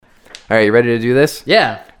All right, you ready to do this?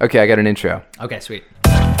 Yeah. Okay, I got an intro. Okay, sweet.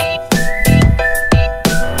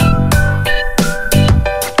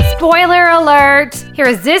 Spoiler alert! Here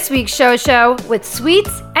is this week's show with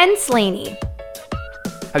Sweets and Slaney.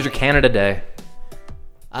 How's your Canada Day?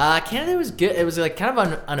 Canada was good. It was like kind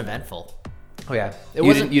of uneventful. Oh yeah,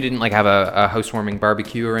 You didn't like have a housewarming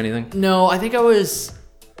barbecue or anything? No, I think I was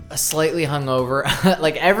slightly hungover.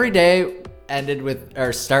 Like every day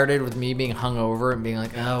started with me being hungover and being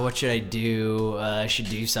like, oh, what should I do? I should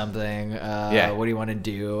do something. What do you want to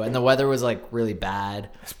do? And the weather was like really bad.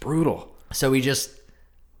 It's brutal. So we just,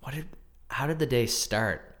 how did the day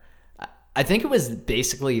start? I think it was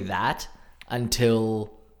basically that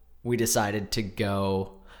until we decided to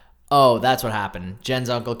go. Oh, that's what happened. Jen's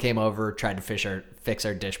uncle came over, tried to fix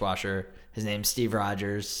our dishwasher. His name's Steve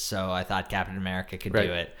Rogers, so I thought Captain America could do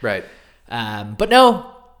it. Right. But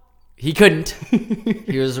no, he couldn't.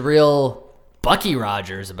 He was real Bucky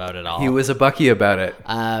Rogers about it all. He was a Bucky about it.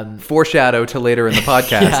 Foreshadow to later in the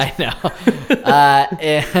podcast. Yeah, I know.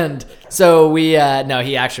 And so he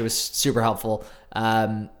actually was super helpful.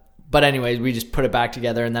 But anyways, we just put it back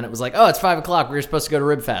together, and then it was like, oh, it's 5:00. We were supposed to go to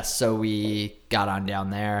Ribfest, so we got on down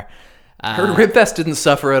there. I heard Ribfest didn't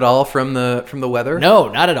suffer at all from the weather. No,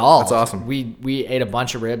 not at all. That's awesome. We ate a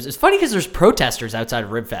bunch of ribs. It's funny because there's protesters outside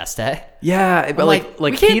of Ribfest, eh? Yeah, but like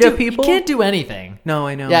PETA people? You can't do anything. No,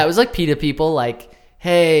 I know. Yeah, it was like PETA people, like,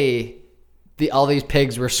 hey, all these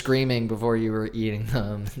pigs were screaming before you were eating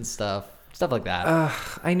them and stuff like that.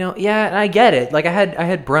 I know. Yeah, and I get it. Like I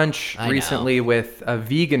had brunch I recently with a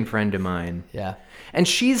vegan friend of mine. Yeah. And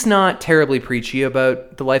she's not terribly preachy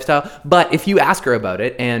about the lifestyle, but if you ask her about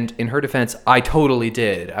it, and in her defense, I totally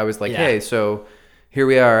did. I was like, hey, so here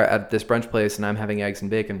we are at this brunch place and I'm having eggs and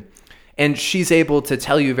bacon. And she's able to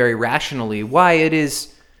tell you very rationally why it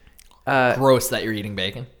is gross that you're eating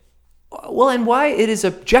bacon. Well, and why it is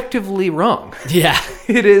objectively wrong. Yeah.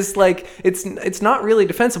 It is like, it's not really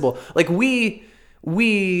defensible. Like we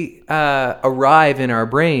arrive in our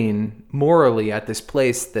brain morally at this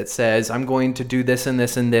place that says, I'm going to do this and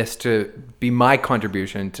this and this to be my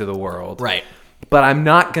contribution to the world. Right. But I'm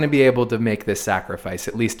not going to be able to make this sacrifice,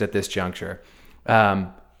 at least at this juncture.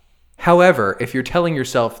 However, if you're telling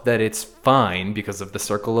yourself that it's fine because of the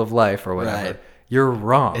circle of life or whatever, Right. You're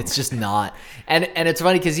wrong. It's just not. And it's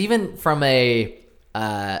funny because even from an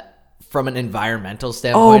environmental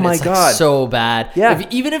standpoint, my it's God. Like so bad. Yeah.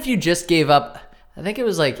 Even if you just gave up, I think it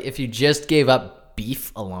was like if you just gave up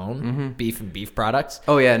beef alone, beef and beef products.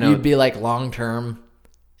 Oh, yeah, no. You'd be like long term.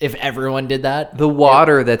 If everyone did that, the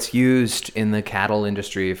water that's used in the cattle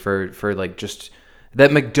industry for like just that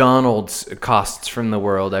McDonald's costs from the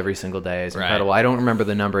world every single day is incredible. Right. I don't remember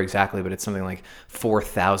the number exactly, but it's something like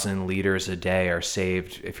 4,000 liters a day are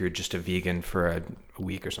saved if you're just a vegan for a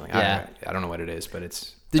week or something. Yeah. I don't know what it is, but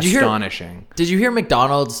it's astonishing. Did you hear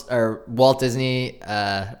McDonald's or Walt Disney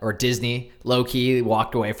or Disney low-key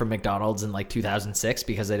walked away from McDonald's in like 2006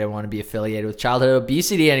 because they didn't want to be affiliated with childhood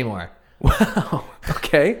obesity anymore? Wow.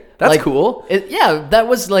 Okay. That's like, cool. That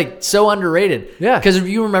was like so underrated. Yeah. Because if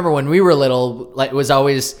you remember when we were little, like it was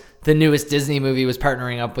always the newest Disney movie was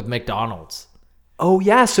partnering up with McDonald's. Oh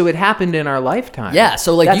yeah, so it happened in our lifetime. Yeah,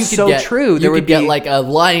 so like That's you could get true. You could get like a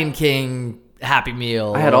Lion King Happy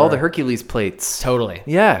Meal. I had all the Hercules plates. Totally.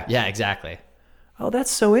 Yeah. Yeah, exactly. Oh,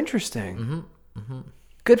 that's so interesting.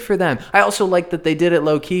 Good for them. I also like that they did it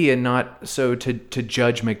low key and not so to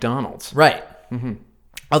judge McDonald's. Right.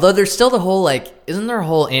 Although there's still the whole isn't there a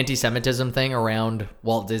whole anti-Semitism thing around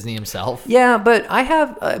Walt Disney himself? Yeah, but I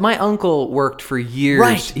have my uncle worked for years.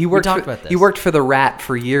 Right. We talked about this. He worked for the rat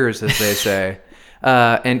for years, as they say.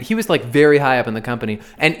 And he was like very high up in the company.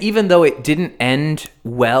 And even though it didn't end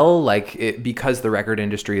well, because the record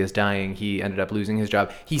industry is dying, he ended up losing his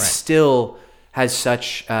job. He still has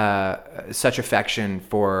such affection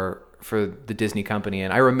for the Disney company.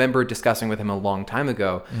 And I remember discussing with him a long time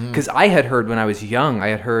ago, because I had heard when I was young,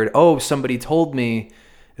 somebody told me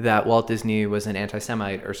that Walt Disney was an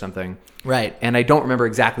anti-Semite or something. Right. And I don't remember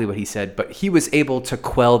exactly what he said, but he was able to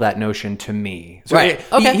quell that notion to me. So right.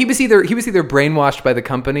 Okay. He was either brainwashed by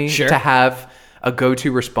if Sure. to have a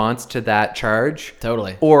go-to response to that charge.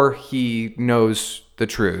 Totally. Or he knows the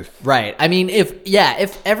truth. Right. I mean,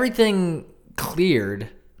 if everything cleared,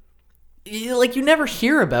 you never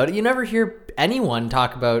hear about it. You never hear anyone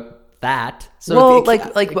talk about that. So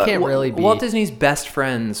it can't really be. Walt Disney's best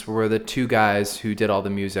friends were the two guys who did all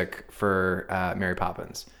the music for Mary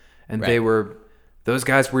Poppins, and those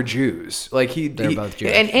guys were Jews. They're both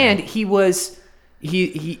Jewish, and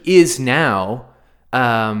he is now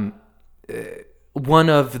one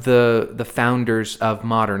of the founders of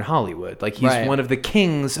modern Hollywood. Like, he's one of the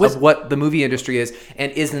kings of what the movie industry is.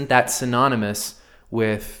 And isn't that synonymous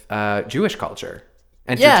with Jewish culture,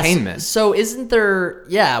 entertainment? Yes. So isn't there?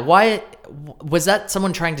 Yeah. Why was that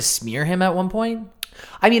someone trying to smear him at one point?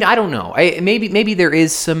 I mean, I don't know. Maybe there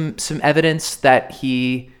is some evidence that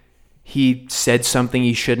he said something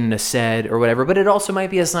he shouldn't have said or whatever. But it also might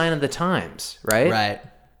be a sign of the times, right? Right.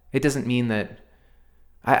 It doesn't mean that.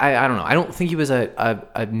 I don't know. I don't think he was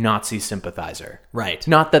a Nazi sympathizer. Right.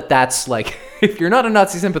 Not that that's like, if you're not a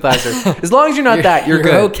Nazi sympathizer, as long as you're not that, you're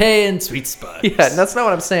good. Okay in sweet spots. Yeah, that's not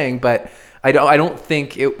what I'm saying. But I don't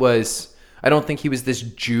think he was this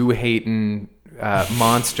Jew-hating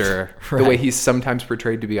monster the way he's sometimes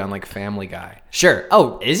portrayed to be on like Family Guy. Sure.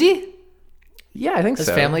 Oh, is he? Yeah, I think so. Is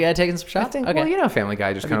Family Guy taking some shots? Okay. Well, Family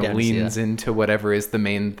Guy just kind of leans into whatever is the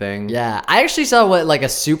main thing. Yeah, I actually saw like a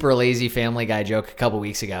super lazy Family Guy joke a couple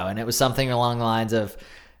weeks ago, and it was something along the lines of,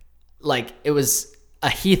 like, it was a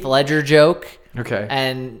Heath Ledger joke. Okay.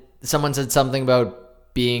 And someone said something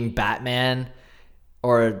about being Batman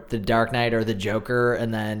or the Dark Knight or the Joker,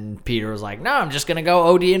 and then Peter was like, "No, I'm just gonna go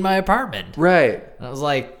OD in my apartment." Right. And I was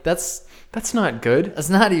like, That's not good. That's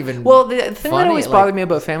not even. Well, the thing funny. that always bothered me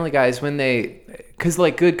about Family Guy is because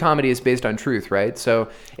like good comedy is based on truth, right? So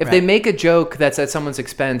if they make a joke that's at someone's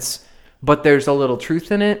expense, but there's a little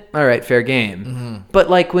truth in it, all right, fair game. Mm-hmm. But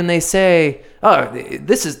like when they say, "Oh,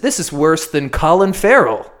 this is worse than Colin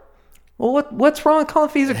Farrell," well, what's wrong with Colin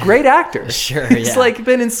Farrell? He's a great actor. Sure, he's like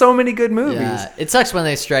been in so many good movies. Yeah, it sucks when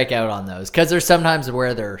they strike out on those because there's sometimes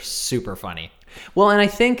where they're super funny. Well, and I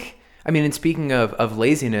think. I mean, and speaking of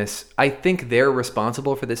laziness, I think they're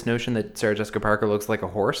responsible for this notion that Sarah Jessica Parker looks like a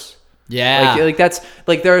horse. Yeah. Like that's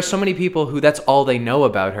like there are so many people who that's all they know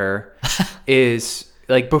about her is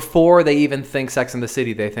like before they even think Sex and the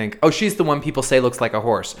City, they think, "Oh, she's the one people say looks like a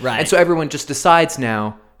horse." Right. And so everyone just decides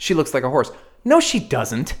now she looks like a horse. No, she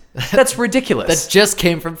doesn't. That's ridiculous. That just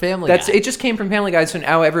came from Family Guy. It just came from Family Guy. So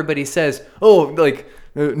now everybody says, "Oh, like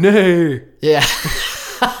nay." Yeah.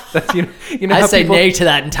 That's, you know I say nay to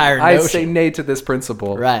that entire notion. I say nay to this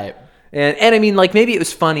principle. Right. And I mean, like, maybe it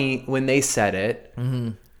was funny when they said it. Mm-hmm.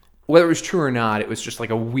 Whether it was true or not, it was just like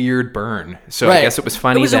a weird burn. So I guess it was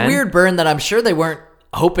funny. It was a weird burn that I'm sure they weren't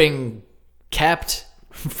hoping kept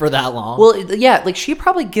for that long. Well, yeah, like she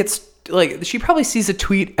probably sees a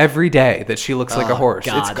tweet every day that she looks like a horse.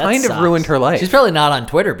 God, it's kind of ruined her life. She's probably not on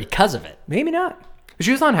Twitter because of it. Maybe not.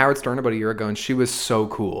 She was on Howard Stern about a year ago, and she was so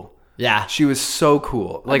cool. Yeah. She was so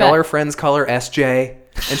cool. Like, all her friends call her SJ,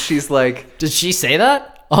 and she's like... Did she say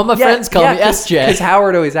that? All my friends call me SJ. Because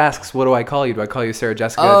Howard always asks, "What do I call you? Do I call you Sarah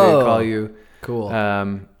Jessica? Oh, do I call you..." Cool.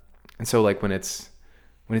 And so, like, when it's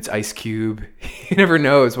Ice Cube, he never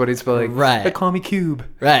knows what he's like. Right. They call me Cube.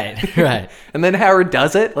 Right, right. And then Howard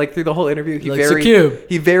does it, like, through the whole interview.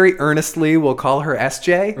 He very earnestly will call her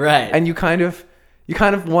SJ. Right. And you kind of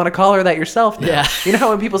want to call her that yourself now. Yeah. You know how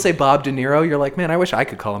when people say Bob De Niro, you're like, "Man, I wish I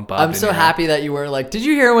could call him Bob De Niro." I'm so happy that you were like, "Did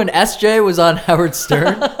you hear when SJ was on Howard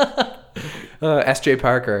Stern?" SJ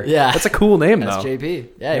Parker. Yeah. That's a cool name, though. SJP.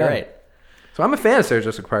 Yeah, you're right. So I'm a fan of Sarah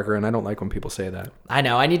Jessica Parker, and I don't like when people say that. I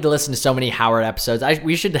know. I need to listen to so many Howard episodes.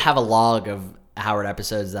 We should have a log of Howard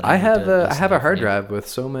episodes that I have a hard drive with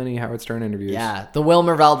so many Howard Stern interviews. Yeah, the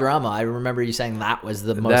Wilmer Valderrama. I remember you saying that was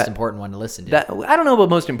the most important one to listen to. I don't know about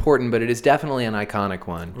most important, but it is definitely an iconic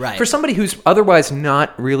one. Right. For somebody who's otherwise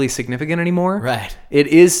not really significant anymore. Right. It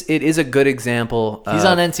is a good example. He's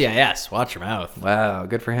on NCIS. Watch your mouth. Wow,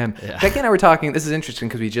 good for him. Yeah. Becky and I were talking, this is interesting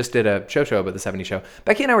because we just did a show about the 70s show.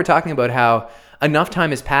 Becky and I were talking about how enough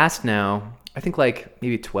time has passed now, I think like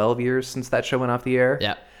maybe 12 years since that show went off the air.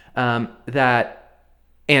 Yeah. And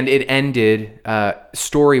it ended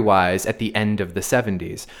story-wise at the end of the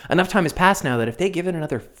 70s. Enough time has passed now that if they give it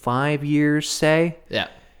another 5 years, say,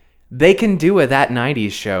 they can do a That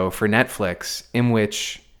 90s show for Netflix in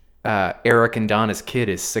which Eric and Donna's kid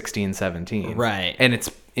is 16, 17. Right. And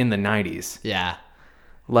it's in the 90s. Yeah.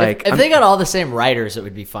 Like if they got all the same writers, it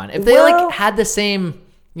would be fun. If they had the same,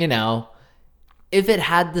 if it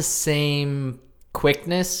had the same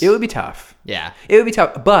quickness, it would be tough. Yeah. It would be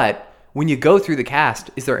tough, but when you go through the cast,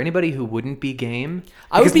 is there anybody who wouldn't be game?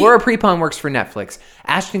 Because Laura Prepon works for Netflix.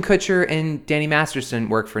 Ashton Kutcher and Danny Masterson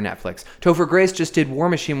work for Netflix. Topher Grace just did War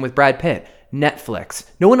Machine with Brad Pitt. Netflix.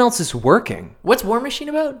 No one else is working. What's War Machine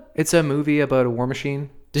about? It's a movie about a war machine.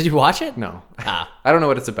 Did you watch it? No. I don't know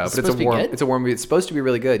what it's about, but it's a war movie. It's supposed to be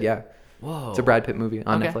really good, yeah. Whoa. It's a Brad Pitt movie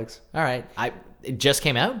on Netflix. All right. It just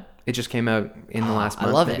came out? It just came out in the last month.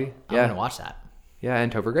 I love maybe. it. I'm going to watch that. Yeah,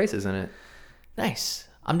 and Topher Grace is in it. Nice.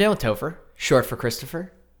 I'm down with Topher. Short for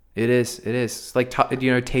Christopher. It is. It's like, do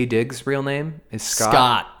you know Taye Diggs' real name is Scott?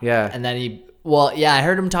 Scott. Yeah. And then he Well, yeah, I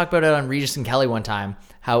heard him talk about it on Regis and Kelly one time,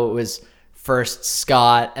 how it was first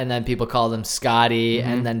Scott, and then people called him Scotty,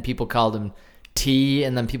 and then people called him T,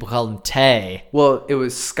 and then people called him Tay. Well, it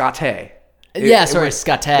was Scotty.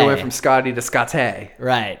 Scotty. It went from Scotty to Scotty.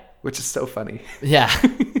 Right. Which is so funny. Yeah.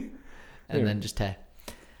 And then just Tay.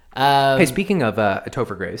 Hey, speaking of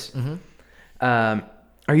Topher Grace,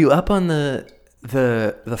 are you up on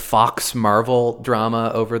the Fox Marvel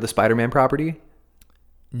drama over the Spider-Man property?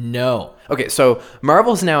 No. Okay, so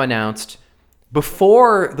Marvel's now announced,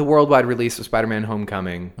 before the worldwide release of Spider-Man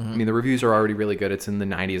Homecoming, I mean, the reviews are already really good. It's in the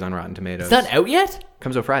 90s on Rotten Tomatoes. Is that out yet?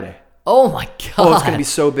 Comes out Friday. Oh my God. Oh, it's going to be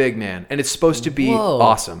so big, man. And it's supposed to be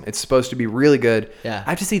awesome. It's supposed to be really good. Yeah. I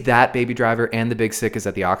have to see that, Baby Driver, and The Big Sick is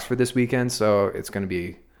at the Oxford this weekend, so it's going to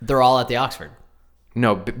be... They're all at the Oxford.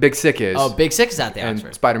 No, Big Sick is. Oh, Big Sick is at the and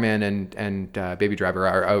Oxford. Spider-Man and Baby Driver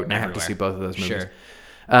are out, and I have to see both of those movies.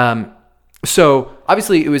 Sure. So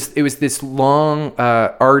obviously it was this long,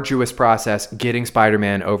 arduous process getting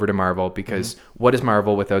Spider-Man over to Marvel, because what is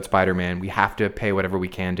Marvel without Spider-Man? We have to pay whatever we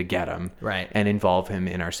can to get him, right, and involve him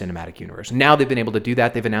in our cinematic universe. Now they've been able to do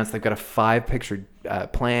that. They've announced they've got a 5-picture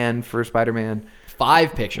plan for Spider-Man.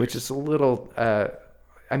 5 pictures, which is a little.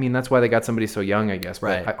 I mean, that's why they got somebody so young, I guess.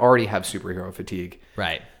 But right. I already have superhero fatigue,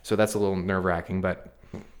 right? So that's a little nerve-wracking, but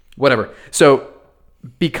whatever. So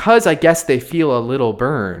because I guess they feel a little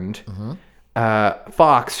burned.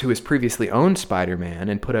 Fox, who has previously owned Spider-Man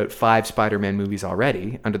and put out 5 Spider-Man movies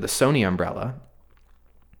already under the Sony umbrella,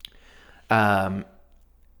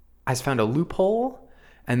 has found a loophole,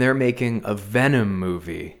 and they're making a Venom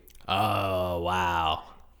movie. Oh, wow.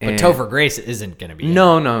 But Topher Grace isn't going to be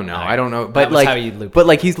No. I don't know. But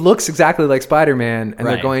like, he looks exactly like Spider-Man, and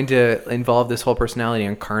they're going to involve this whole personality,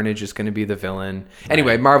 and Carnage is going to be the villain. Right.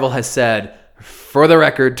 Anyway, Marvel has said, for the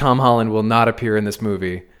record, Tom Holland will not appear in this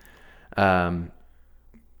movie. And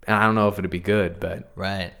I don't know if it'd be good, but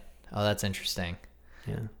right. Oh, that's interesting.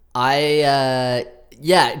 Yeah.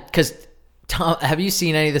 Because Tom, have you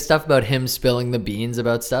seen any of the stuff about him spilling the beans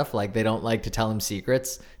about stuff? Like, they don't like to tell him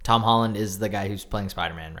secrets. Tom Holland is the guy who's playing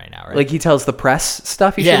Spider-Man right now, right? Like, he tells the press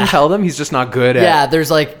stuff he shouldn't tell them. He's just not good at. Yeah,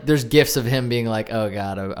 there's gifs of him being like, "Oh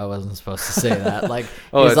God, I wasn't supposed to say that." Like,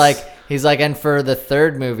 he's like, and for the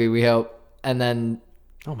 3rd movie, we hope, and then,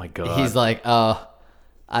 oh my God, he's like, "Oh,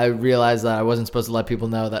 I realized that I wasn't supposed to let people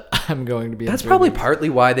know that I'm going to be." That's probably partly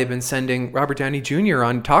why they've been sending Robert Downey Jr.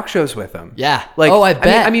 on talk shows with him. Yeah. Like, I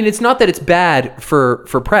bet. I mean, it's not that it's bad for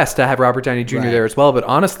press to have Robert Downey Jr. there as well, but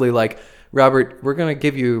honestly, like, Robert, we're gonna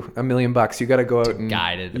give you $1 million. You got to go out and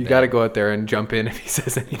guide it. You got to go out there and jump in if he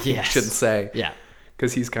says anything he shouldn't say. Yeah.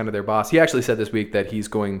 Because he's kind of their boss. He actually said this week that he's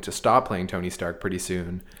going to stop playing Tony Stark pretty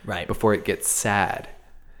soon. Right. Before it gets sad,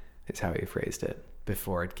 is how he phrased it.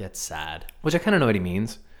 Before it gets sad. Which I kind of know what he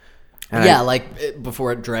means. And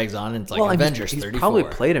before it drags on, and it's like Avengers 34. He's probably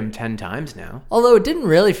played him 10 times now. Although it didn't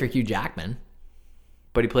really for Hugh Jackman.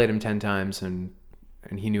 But he played him 10 times, and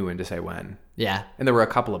he knew when to say when. Yeah. And there were a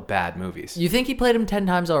couple of bad movies. You think he played him 10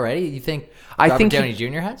 times already? You think Robert Downey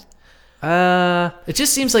Jr. has? It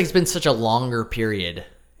just seems like it's been such a longer period.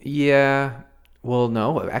 Yeah. Well,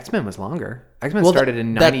 no. X-Men was longer. X-Men started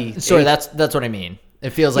in 98. Sorry, that's what I mean. It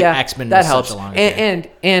feels like X-Men was such a longer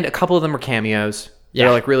period. And a couple of them were cameos. Yeah.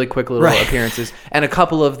 They're like really quick little appearances. And a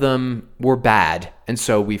couple of them were bad, and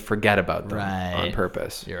so we forget about them on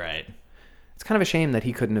purpose. You're right. It's kind of a shame that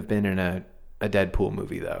he couldn't have been in a Deadpool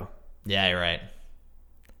movie, though. Yeah, you're right.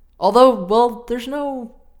 Although, well, there's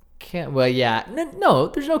no... No,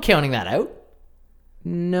 there's no counting that out.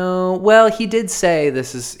 No. Well, he did say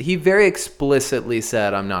he very explicitly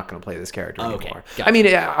said, I'm not going to play this character anymore. Gotcha. I mean,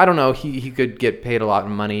 I don't know. He could get paid a lot of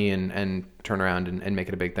money and turn around and make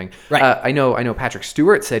it a big thing. Right. I know Patrick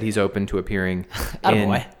Stewart said he's open to appearing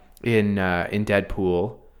in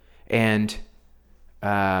Deadpool. And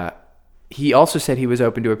he also said he was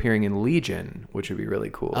open to appearing in Legion, which would be really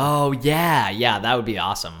cool. Oh, yeah. Yeah, that would be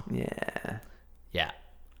awesome. Yeah. Yeah.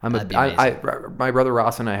 My brother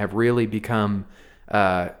Ross and I have really become...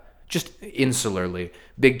 just insularly,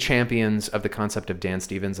 big champions of the concept of Dan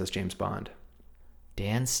Stevens as James Bond.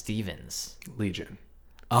 Dan Stevens. Legion.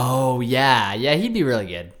 Oh, yeah. Yeah, he'd be really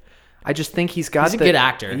good. I just think he's a good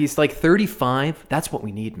actor. He's like 35. That's what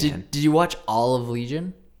we need, man. Did you watch all of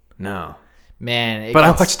Legion? No. Man.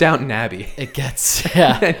 I watched Downton Abbie. It gets...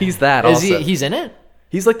 Yeah. And he's that also. He's in it?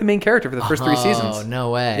 He's like the main character for the first 3 seasons. Oh, no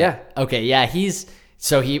way. Yeah. Okay, yeah,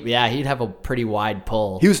 he'd have a pretty wide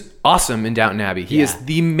pull. He was awesome in Downton Abbey. He is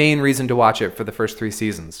the main reason to watch it for the first 3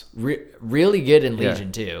 seasons. Really good in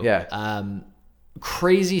Legion too. Yeah.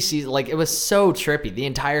 Crazy season. Like, it was so trippy the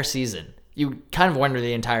entire season. You kind of wonder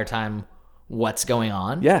the entire time what's going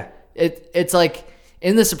on. Yeah. It's like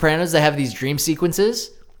in The Sopranos, they have these dream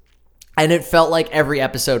sequences, and it felt like every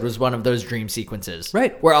episode was one of those dream sequences.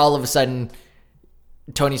 Right. Where all of a sudden,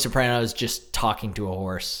 Tony Soprano is just talking to a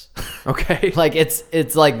horse. Okay. Like,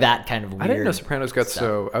 it's like that kind of weird. I didn't know Sopranos got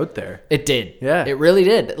so out there. It did. Yeah. It really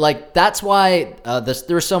did. Like, that's why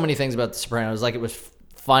there were so many things about The Sopranos. Like, it was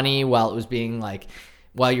funny while it was being like,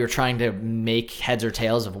 while you were trying to make heads or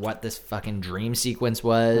tails of what this fucking dream sequence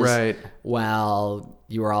was. Right. While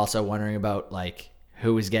you were also wondering about, like,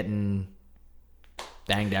 who was getting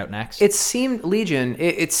banged out next. It seemed, Legion,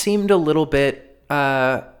 it seemed a little bit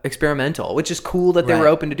experimental, which is cool that they were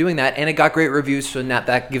open to doing that. And it got great reviews, so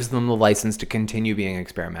that gives them the license to continue being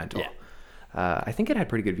experimental. Yeah. I think it had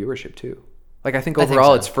pretty good viewership, too. Like, I think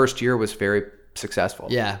overall its first year was very successful.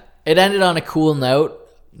 Yeah. It ended on a cool note,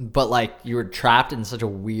 but, like, you were trapped in such a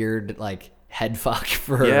weird, like, head fuck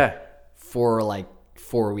for like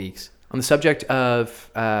 4 weeks. On the subject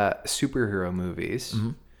of superhero movies,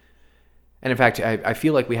 and in fact, I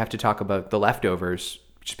feel like we have to talk about The Leftovers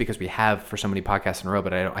just because we have for so many podcasts in a row,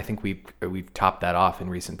 but I think we've topped that off in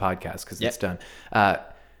recent podcasts because it's done.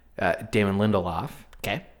 Damon Lindelof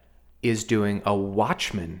is doing a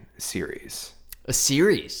Watchmen series. A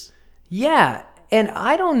series? Yeah, and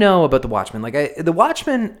I don't know about The Watchmen. Like, The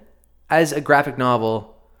Watchmen as a graphic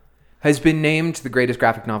novel has been named the greatest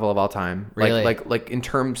graphic novel of all time. Really? Like in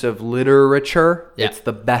terms of literature, it's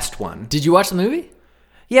the best one. Did you watch the movie?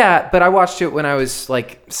 Yeah, but I watched it when I was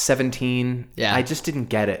like 17. Yeah. I just didn't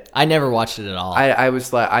get it. I never watched it at all. I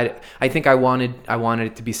was like, I think I wanted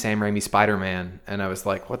it to be Sam Raimi Spider-Man, and I was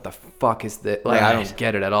like, what the fuck is that? Like, I don't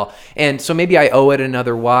get it at all. And so maybe I owe it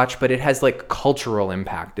another watch, but it has like cultural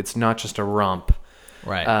impact. It's not just a romp.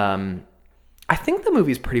 Right. I think the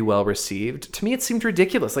movie's pretty well received. To me, it seemed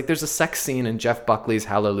ridiculous. Like, there's a sex scene in Jeff Buckley's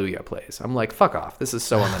Hallelujah plays. I'm like, fuck off. This is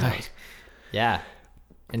so on the nose. Yeah.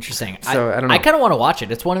 Interesting. So, I don't know. I kind of want to watch it.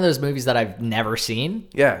 It's one of those movies that I've never seen.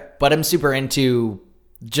 Yeah. But I'm super into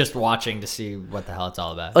just watching to see what the hell it's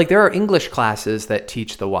all about. Like, there are English classes that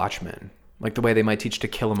teach The Watchmen, like the way they might teach To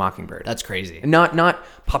Kill a Mockingbird. That's crazy. And not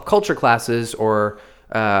pop culture classes or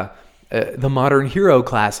the modern hero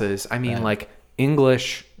classes. I mean, like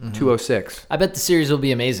English 206. I bet the series will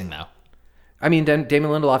be amazing, though. I mean, Damon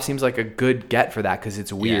Lindelof seems like a good get for that because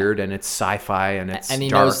it's weird and it's sci-fi and it's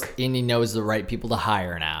dark. He knows the right people to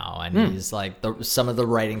hire now, and he's like some of the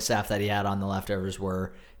writing staff that he had on The Leftovers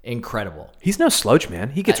were incredible. He's no slouch, man.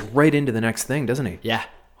 He gets right into the next thing, doesn't he? Yeah.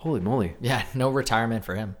 Holy moly. Yeah, no retirement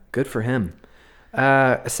for him. Good for him.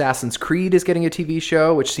 Assassin's Creed is getting a TV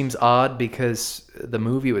show, which seems odd because the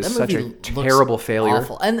movie was such a terrible failure.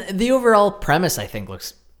 Awful. And the overall premise, I think,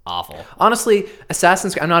 looks awful. Honestly,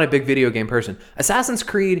 I'm not a big video game person. Assassin's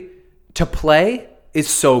Creed to play is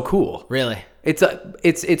so cool. Really?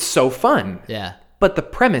 It's so fun. Yeah. But the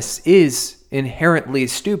premise is inherently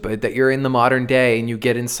stupid that you're in the modern day and you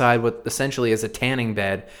get inside what essentially is a tanning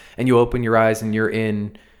bed and you open your eyes and you're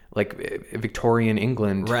in like Victorian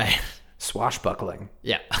England. Right. Swashbuckling.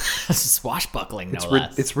 Yeah. Swashbuckling, no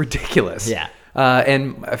less. It's ridiculous. Yeah.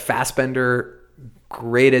 And Fassbender,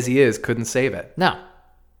 great as he is, couldn't save it. No.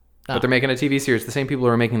 But they're making a TV series. The same people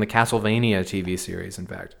who are making the Castlevania TV series, in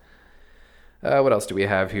fact. What else do we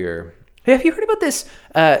have here? Hey, have you heard about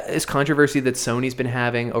this controversy that Sony's been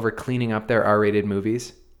having over cleaning up their R-rated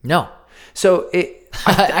movies? No. So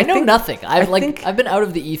I know nothing. I've been out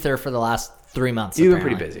of the ether for the last 3 months. You've been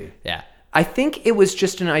pretty busy. Yeah. I think it was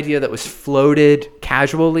just an idea that was floated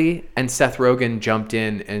casually, and Seth Rogen jumped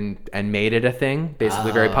in and made it a thing.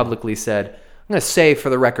 Basically, very publicly said, I'm going to say for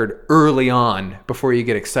the record early on, before you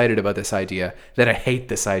get excited about this idea, that I hate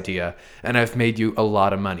this idea, and I've made you a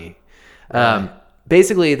lot of money.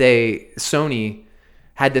 Basically, Sony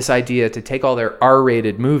had this idea to take all their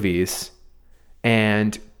R-rated movies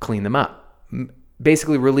and clean them up.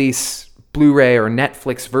 Basically, release Blu-ray or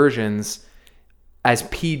Netflix versions as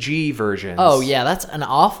PG versions. Oh, yeah, that's an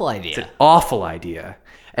awful idea. It's an awful idea.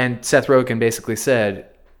 And Seth Rogen basically said,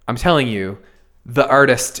 I'm telling you, the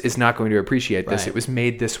artist is not going to appreciate this. Right. It was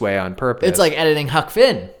made this way on purpose. It's like editing Huck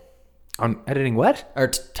Finn. On editing what? Or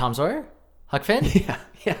Tom Sawyer? Huck Finn?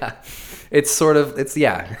 Yeah. It's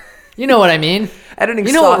yeah. You know what I mean. Editing.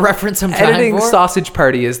 You know what reference I'm trying editing for? Sausage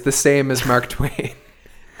Party is the same as Mark Twain.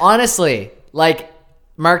 Honestly, like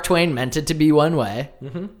Mark Twain meant it to be one way.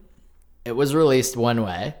 Mm-hmm. It was released one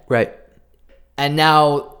way. Right. And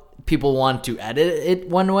now people want to edit it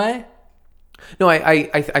one way. No, I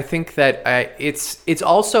think that it's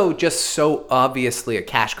also just so obviously a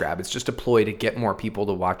cash grab. It's just a ploy to get more people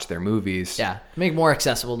to watch their movies. Yeah, make more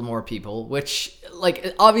accessible to more people, which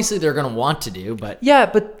like obviously they're going to want to do, but yeah,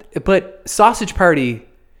 but Sausage Party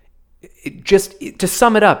to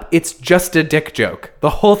sum it up, it's just a dick joke. The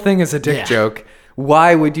whole thing is a dick joke.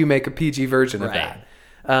 Why would you make a PG version of that?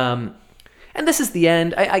 And this is the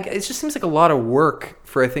end. It just seems like a lot of work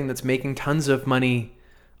for a thing that's making tons of money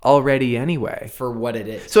already anyway. For what it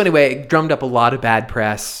is. So anyway, it drummed up a lot of bad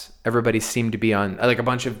press. Everybody seemed to be on, like a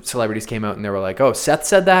bunch of celebrities came out and they were like, oh, Seth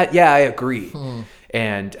said that? Yeah, I agree.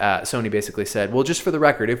 And Sony basically said, well, just for the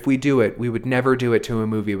record, if we do it, we would never do it to a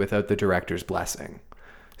movie without the director's blessing.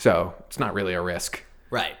 So it's not really a risk.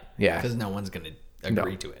 Right. Yeah. Because no one's going to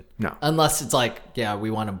agree to it. No. Unless it's like, yeah, we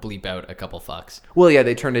want to bleep out a couple fucks. Well, yeah,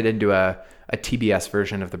 they turned it into a TBS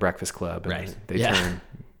version of The Breakfast Club. And right. They turn,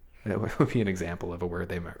 that would be an example of a word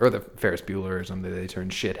they might, or the Ferris Bueller or something. They turn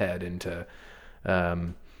shithead into, help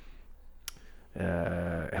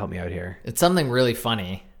me out here. It's something really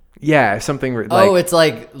funny. Yeah, something like... Oh, it's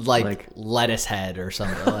like lettuce head or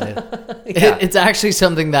something. It's actually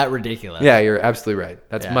something that ridiculous. Yeah, you're absolutely right.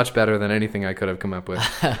 That's much better than anything I could have come up with.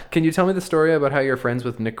 Can you tell me the story about how you're friends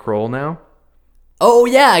with Nick Kroll now? Oh,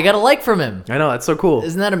 yeah, I got a like from him. I know, that's so cool.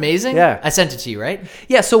 Isn't that amazing? Yeah. I sent it to you, right?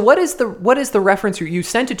 Yeah, so what is the reference? You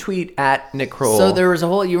sent a tweet at Nick Kroll. So there was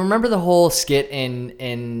you remember the whole skit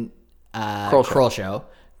in Kroll Show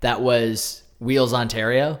that was Wheels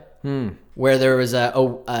Ontario? Where there was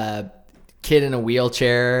a kid in a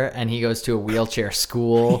wheelchair and he goes to a wheelchair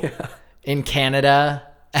school in Canada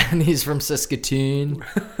and he's from Saskatoon.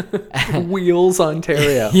 Wheels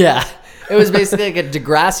Ontario. Yeah. It was basically like a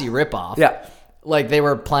Degrassi ripoff. Yeah. Like they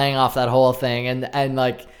were playing off that whole thing and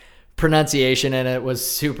like pronunciation in it was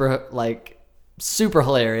super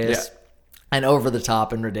hilarious and over the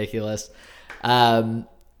top and ridiculous. And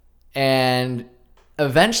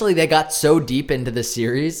eventually they got so deep into the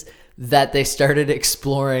series that they started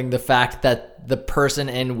exploring the fact that the person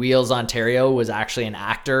in Wheels Ontario was actually an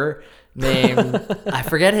actor named, I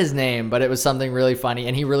forget his name, but it was something really funny.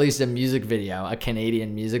 And he released a music video, a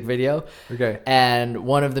Canadian music video. Okay. And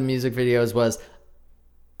one of the music videos was,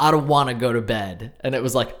 I don't want to go to bed. And it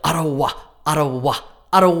was like, I don't want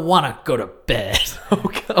to go to bed.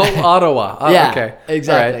 Okay. Oh, Ottawa. Yeah, okay.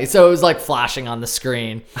 Exactly. Right. So it was like flashing on the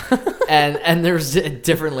screen. and there's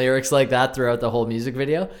different lyrics like that throughout the whole music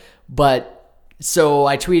video. But so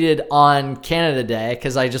I tweeted on Canada Day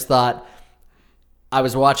because I just thought I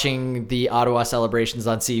was watching the Ottawa celebrations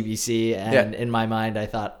on CBC. And in my mind, I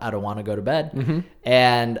thought, I don't want to go to bed. Mm-hmm.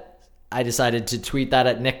 And I decided to tweet that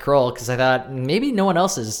at Nick Kroll because I thought maybe no one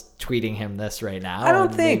else is tweeting him this right now. I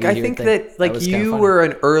don't think. I think that like you were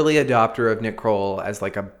an early adopter of Nick Kroll as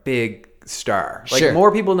like a big star. Like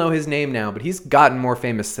more people know his name now, but he's gotten more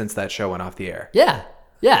famous since that show went off the air. Yeah.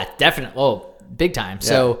 Yeah, definitely. Oh, big time.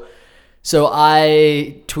 Yeah. So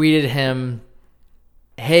I tweeted him,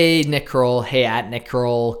 hey, Nick Kroll, hey, at Nick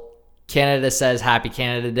Kroll, Canada says Happy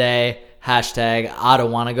Canada Day. Hashtag I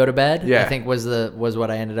don't want to go to bed. Yeah. I think was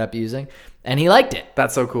what I ended up using. And he liked it.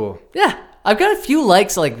 That's so cool. Yeah. I've got a few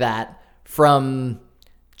likes like that from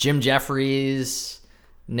Jim Jeffries,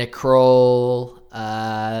 Nick Kroll.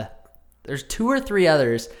 There's 2 or 3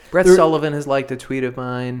 others. Brett Sullivan has liked a tweet of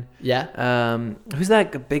mine. Yeah. Who's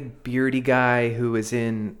that big beardy guy who is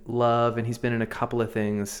in Love and he's been in a couple of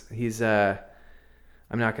things? He's I'm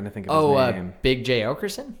not going to think of his name. Big J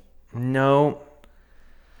Okerson? No.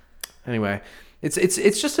 Anyway,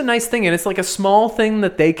 it's just a nice thing, and it's like a small thing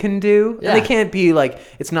that they can do. Yeah. And they can't be like,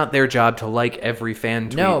 it's not their job to like every fan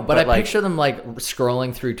tweet. No, but I picture them like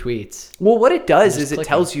scrolling through tweets. Well, what it does is it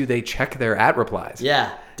tells you they check their at replies.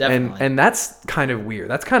 Yeah, definitely. And that's kind of weird.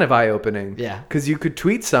 That's kind of eye-opening. Yeah. Because you could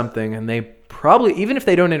tweet something and they probably, even if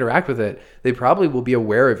they don't interact with it, they probably will be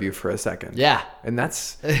aware of you for a second. Yeah. And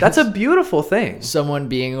that's a beautiful thing. Someone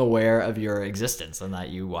being aware of your existence and that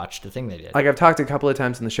you watched the thing they did. Like I've talked a couple of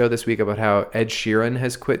times in the show this week about how Ed Sheeran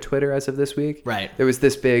has quit Twitter as of this week. Right. There was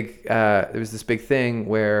this big thing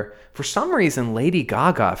where for some reason Lady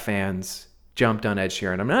Gaga fans jumped on Ed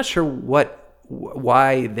Sheeran. I'm not sure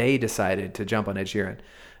why they decided to jump on Ed Sheeran.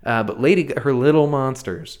 But her Little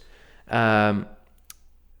Monsters,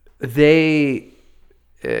 they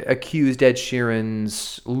accused Ed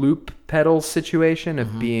Sheeran's loop pedal situation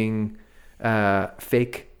of being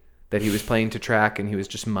fake, that he was playing to track and he was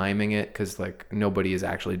just miming it because like nobody is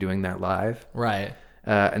actually doing that live. Right.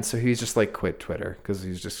 And so he's just like quit Twitter because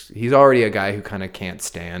he's already a guy who kind of can't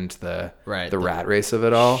stand the rat race of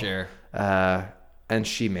it all. Sure. And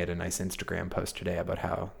she made a nice Instagram post today about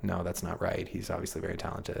how, no, that's not right. He's obviously very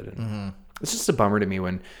talented. And it's just a bummer to me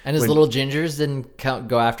when... And his Little Gingers didn't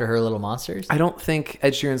go after her Little Monsters? I don't think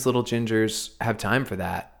Ed Sheeran's Little Gingers have time for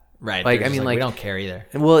that. Right. Like, I mean, like... We don't care either.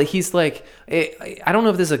 Well, he's like... I don't know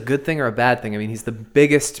if this is a good thing or a bad thing. I mean, he's the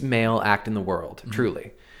biggest male act in the world,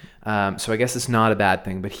 truly. So I guess it's not a bad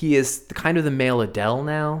thing. But he is kind of the male Adele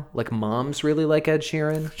now. Like moms really like Ed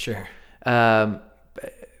Sheeran. Sure.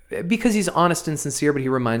 Because he's honest and sincere, but he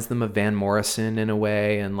reminds them of Van Morrison in a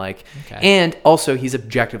way, and Okay. and also he's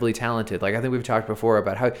objectively talented. Like I think we've talked before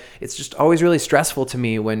about how it's just always really stressful to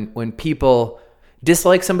me when people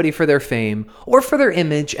dislike somebody for their fame or for their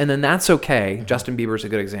image, and then that's okay. Mm-hmm. Justin Bieber's a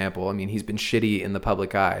good example. I mean, he's been shitty in the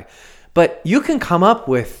public eye, but you can come up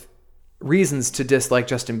with reasons to dislike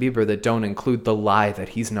Justin Bieber that don't include the lie that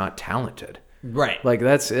he's not talented. Right. Like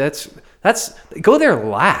that's go there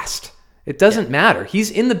last. It doesn't matter.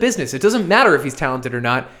 He's in the business. It doesn't matter if he's talented or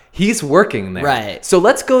not. He's working there. Right. So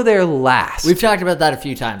let's go there last. We've talked about that a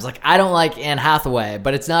few times. Like, I don't like Anne Hathaway,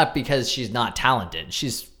 but it's not because she's not talented.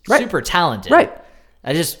 She's super talented. Right.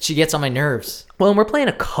 She gets on my nerves. Well, and we're playing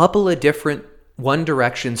a couple of different One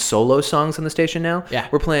Direction solo songs on the station now. Yeah.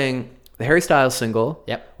 We're playing the Harry Styles single,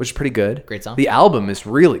 which is pretty good. Great song. The album is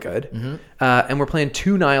really good. Mm-hmm. And we're playing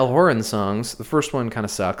 2 Niall Horan songs. The first one kind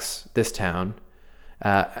of sucks, This Town.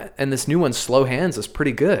 And this new one, Slow Hands, is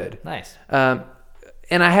pretty good. Nice. And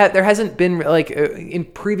there hasn't been like in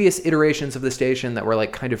previous iterations of the station that were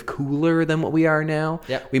like kind of cooler than what we are now.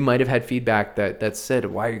 Yep. We might have had feedback that said,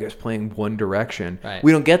 why are you guys playing One Direction? Right.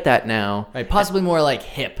 We don't get that now. Right. Possibly more like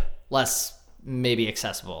hip, less maybe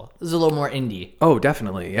accessible. This is a little more indie. Oh,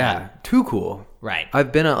 definitely. Yeah. Too cool. Right.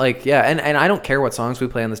 I've been and I don't care what songs we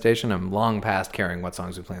play on the station. I'm long past caring what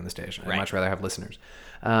songs we play on the station. I'd much rather have listeners.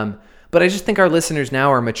 But I just think our listeners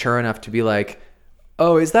now are mature enough to be like,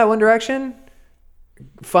 oh, is that One Direction?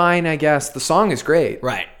 Fine, I guess. The song is great.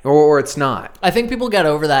 Right. Or it's not. I think people got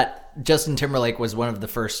over that. Justin Timberlake was one of the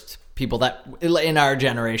first people that in our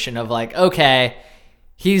generation of like, okay,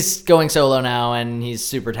 he's going solo now and he's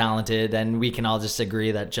super talented, and we can all just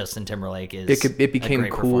agree that Justin Timberlake is it became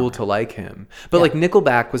cool to like him. But like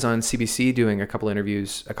Nickelback was on CBC doing a couple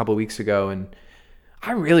interviews a couple of weeks ago, and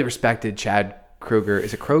I really respected Chad Kroeger.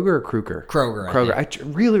 Is it Kroger or Kruger? Kroger. I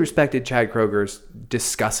really respected Chad Kroger's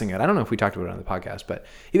discussing it. I don't know if we talked about it on the podcast, but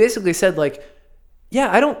he basically said like, yeah,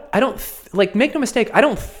 I don't like, make no mistake, I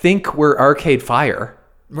don't think we're Arcade Fire.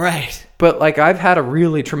 Right. But like, I've had a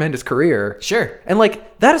really tremendous career. Sure. And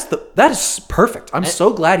like, that is perfect. I'm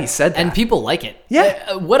so glad he said that. And people like it.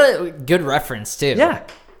 Yeah. What a good reference too. Yeah.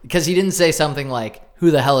 Because he didn't say something like, who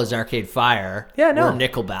the hell is Arcade Fire? Yeah, no. We're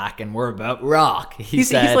Nickelback and we're about rock.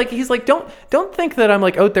 He's like, don't think that I'm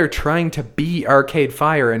like out there trying to be Arcade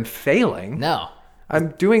Fire and failing. No.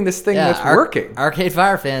 I'm doing this thing that's working. Arcade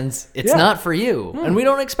Fire fans, it's not for you. And we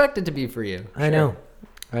don't expect it to be for you. I know.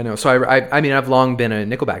 So I mean, I've long been a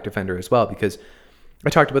Nickelback defender as well, because I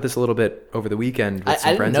talked about this a little bit over the weekend with some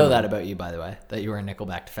I didn't friends. know that about you, by the way, that you were a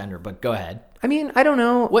Nickelback defender, but go ahead. I mean, I don't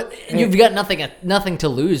know. You've got nothing to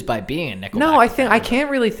lose by being a Nickelback No, defender. I can't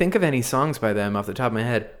really think of any songs by them off the top of my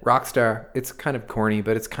head. Rockstar, it's kind of corny,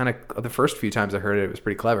 but it's kind of, the first few times I heard it, it was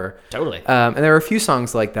pretty clever. Totally. And there were a few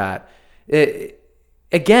songs like that.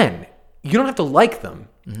 Again, you don't have to like them.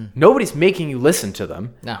 Mm-hmm. Nobody's making you listen to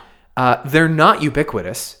them. No. They're not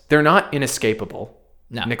ubiquitous. They're not inescapable.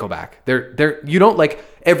 No. Nickelback. You don't like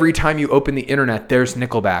every time you open the internet, there's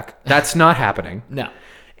Nickelback. That's not happening. No.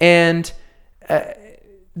 And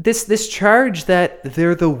this charge that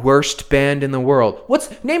they're the worst band in the world.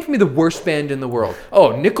 Name for me the worst band in the world? Oh,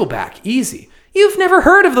 Nickelback. Easy. You've never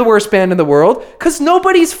heard of the worst band in the world because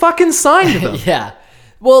nobody's fucking signed them. Yeah.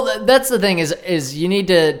 Well, that's the thing is you need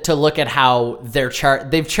to look at how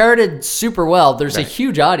they've charted super well. There's a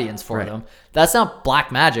huge audience for them. That's not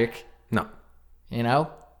black magic. No. You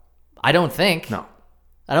know? I don't think. No.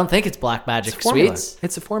 I don't think it's black magic, It's a formula. Sweets.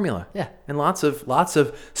 It's a formula. Yeah. And lots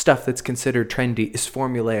of stuff that's considered trendy is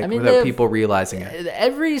formulaic they without have- people realizing it.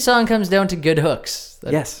 Every song comes down to good hooks.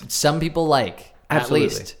 That Yes. Some people like. Absolutely.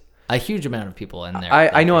 At least. A huge amount of people in there.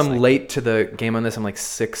 I know I'm like. late to the game on this. I'm like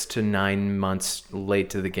 6 to 9 months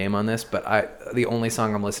late to the game on this, but the only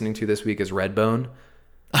song I'm listening to this week is Redbone.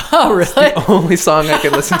 Oh, really? The only song I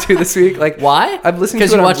can listen to this week. Like, why? I've listened to it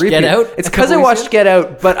Because you on watched repeat. Get Out? It's because I watched Get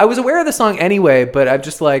Out, but I was aware of the song anyway, but I've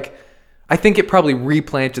just like, I think it probably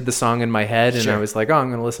replanted the song in my head, and Sure. I was like, oh, I'm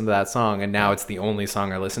going to listen to that song, and now it's the only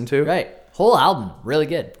song I listen to. Right. Whole album. Really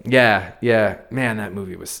good. Yeah. Man, that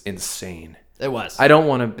movie was insane. It was. I don't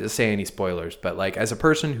want to say any spoilers, but like, as a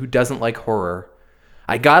person who doesn't like horror,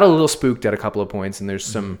 I got a little spooked at a couple of points, and there's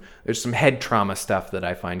some head trauma stuff that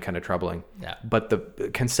I find kind of troubling. Yeah.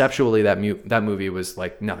 But conceptually, that movie was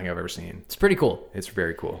like nothing I've ever seen. It's pretty cool. It's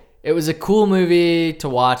very cool. It was a cool movie to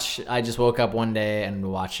watch. I just woke up one day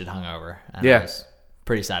and watched it hungover. And I was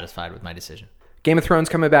pretty satisfied with my decision. Game of Thrones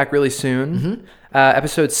coming back really soon. Mm-hmm.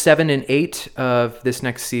 Episodes 7 and 8 of this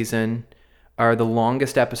next season are the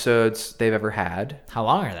longest episodes they've ever had. How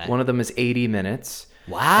long are they? One of them is 80 minutes.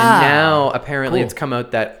 Wow. And now apparently Cool. it's come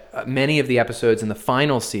out that many of the episodes in the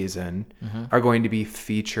final season are going to be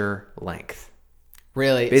feature length.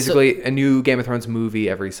 Really? Basically, a new Game of Thrones movie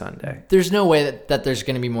every Sunday. There's no way that there's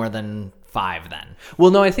going to be more than 5 then.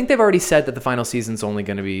 Well, no, I think they've already said that the final season's only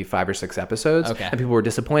going to be 5 or 6 episodes. Okay. And people were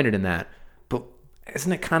disappointed in that. But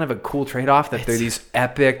isn't it kind of a cool trade-off that they're these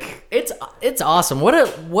epic... It's awesome.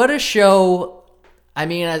 What a show. I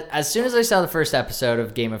mean, as soon as I saw the first episode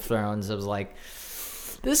of Game of Thrones, I was like,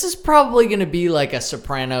 this is probably going to be like a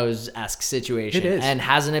Sopranos-esque situation. It is. And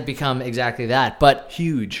hasn't it become exactly that? But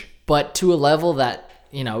Huge. But to a level that,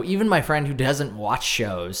 even my friend who doesn't watch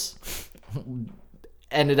shows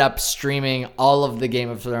ended up streaming all of the Game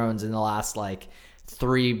of Thrones in the last like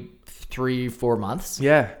 4 months.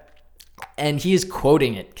 Yeah. And he is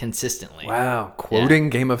quoting it consistently. Wow. Quoting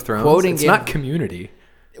Game of Thrones? Quoting it's Game not of- Community.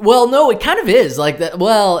 Well, no, it kind of is like that.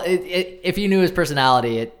 Well, if you knew his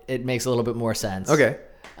personality, it makes a little bit more sense. Okay.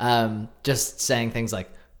 Just saying things like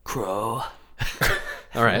crow,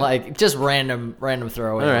 All right. like just random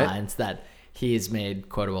throwaway All right. lines that he's made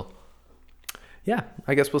quotable. Yeah.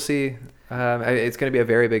 I guess we'll see. It's going to be a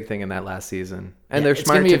very big thing in that last season. And Yeah, they're it's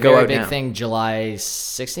smart gonna to be a go very out big now. thing, July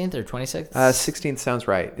 16th or 26th. 16th sounds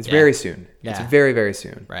right. It's Yeah. very soon. It's Yeah. very, very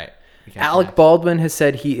soon. Right. Alec Baldwin has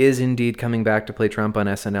said he is indeed coming back to play Trump on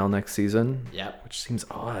SNL next season. Yep. Which seems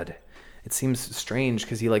odd. It seems strange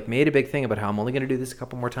because he made a big thing about how I'm only going to do this a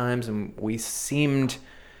couple more times, and we seemed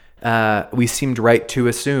right to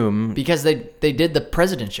assume. Because they did the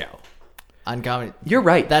President Show on comedy. You're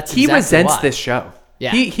right. That's he exactly resents why. this show.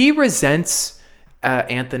 Yeah. He resents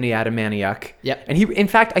Anthony Adamaniuk. Yep. And in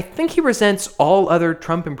fact, I think he resents all other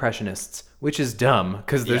Trump impressionists, which is dumb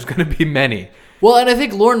because there's going to be many. Well, and I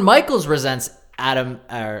think Lorne Michaels resents is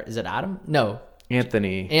it Adam? No,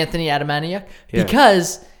 Anthony Adamaniuk. Yeah.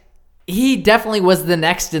 Because he definitely was the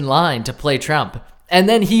next in line to play Trump. And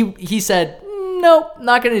then he said, nope,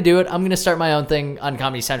 not going to do it. I'm going to start my own thing on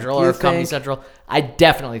Comedy Central or Comedy Central. I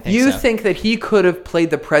definitely think so. You think that he could have played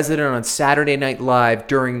the president on Saturday Night Live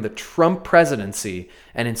during the Trump presidency,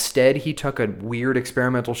 and instead he took a weird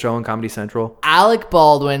experimental show on Comedy Central? Alec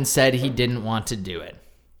Baldwin said he didn't want to do it.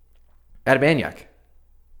 Adamaniuk.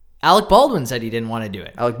 Alec Baldwin said he didn't want to do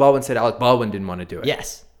it. Alec Baldwin said Alec Baldwin didn't want to do it.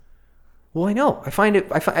 Yes. Well, I know.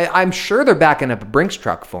 I'm sure they're backing up a Brinks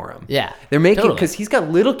truck for him. Yeah, They're making, totally. because he's got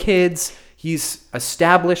little kids. He's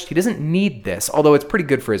established. He doesn't need this, although it's pretty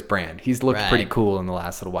good for his brand. He's looked Right. pretty cool in the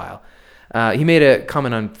last little while. He made a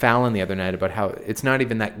comment on Fallon the other night about how it's not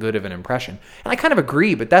even that good of an impression. And I kind of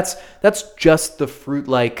agree, but that's just the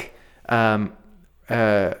fruit-like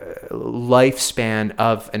lifespan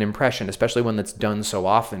of an impression, especially one that's done so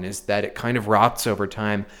often, is that it kind of rots over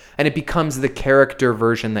time and it becomes the character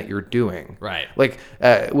version that you're doing. Right. Like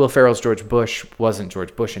Will Ferrell's George Bush wasn't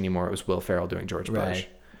George Bush anymore. It was Will Ferrell doing George Bush. Right.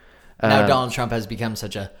 Now Donald Trump has become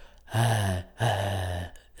such a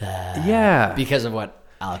Yeah. because of what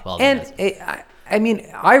Alec Baldwin And does. I mean,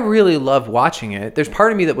 I really love watching it. There's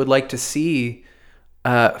part of me that would like to see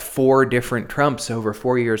 4 different Trumps over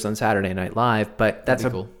 4 years on Saturday Night Live, but that's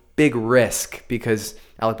That'd a be cool. big risk because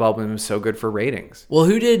Alec Baldwin was so good for ratings. Well,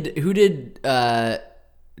 who did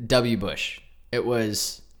W. Bush? It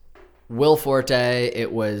was Will Forte.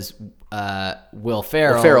 It was Will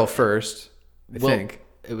Ferrell. Well, Ferrell first, I think.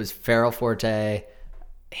 It was Ferrell, Forte,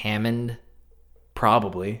 Hammond,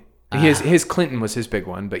 Probably. His Clinton was his big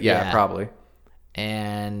one, but yeah, Yeah. probably.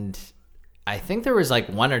 and I think there was like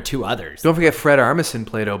 1 or 2 others. Don't forget Fred Armisen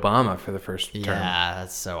played Obama for the first term. Yeah,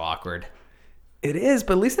 that's so awkward. It is,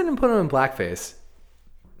 but at least they didn't put him in blackface.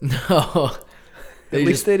 No. At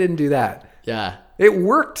least they didn't do that. Yeah. It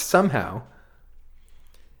worked somehow.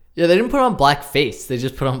 Yeah, they didn't put on black face. They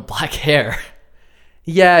just put on black hair.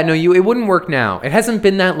 Yeah, no, it wouldn't work now. It hasn't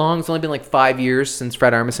been that long. It's only been like 5 years since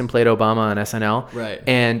Fred Armisen played Obama on SNL. Right.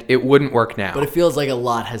 And it wouldn't work now. But it feels like a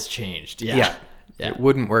lot has changed. Yeah. yeah. Yeah. It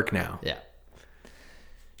wouldn't work now. Yeah.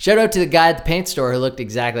 Shout out to the guy at the paint store who looked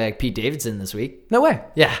exactly like Pete Davidson this week. No way.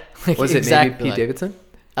 Yeah. Was it maybe Pete Davidson?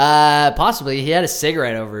 Possibly. He had a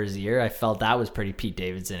cigarette over his ear. I felt that was pretty Pete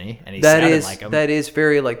Davidson-y. And he sounded like him. That is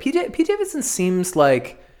very like Pete Davidson seems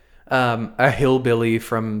like a hillbilly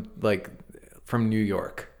from New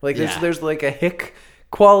York. Like Yeah. there's like a hick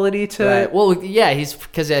quality to Right. Well, yeah,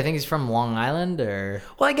 because I think he's from Long Island or...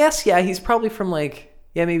 Well, I guess yeah, he's probably from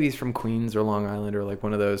maybe he's from Queens or Long Island or like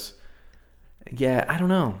one of those. Yeah, I don't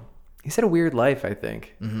know. He's had a weird life, I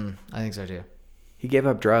think. Mm-hmm. I think so too. He gave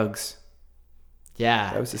up drugs.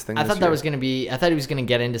 Yeah. That was his thing I this thought that year. was going to be... I thought he was going to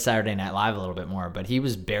get into Saturday Night Live a little bit more, but he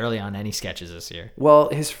was barely on any sketches this year. Well,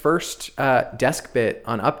 his first desk bit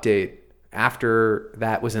on Update after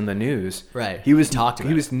that was in the news, Right. he was Talked about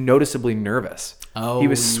he was noticeably nervous. Oh, he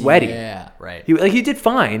was sweaty. Yeah, right. He did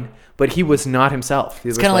fine, but he was not himself. He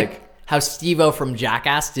was It's kind of like how Steve-O from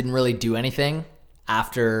Jackass didn't really do anything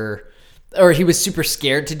after, or he was super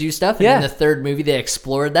scared to do stuff. And in the third movie, they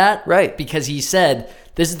explored that. Right. Because he said,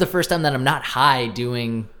 this is the first time that I'm not high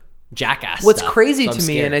doing Jackass What's stuff, crazy so I'm to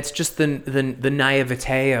me, scared. and it's just the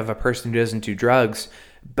naivete of a person who doesn't do drugs,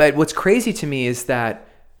 but what's crazy to me is that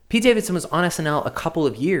Pete Davidson was on SNL a couple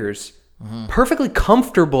of years, perfectly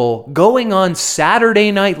comfortable going on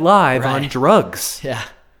Saturday Night Live on drugs. Yeah.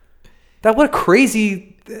 What a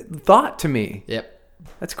crazy thought to me. Yep.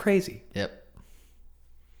 That's crazy. Yep.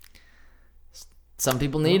 Some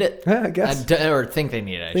people need it. Yeah, I guess. Or think they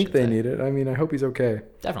need it. I think they need it. I mean, I hope he's okay.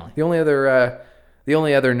 Definitely. The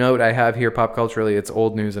only other note I have here, pop culturally, it's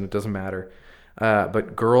old news and it doesn't matter.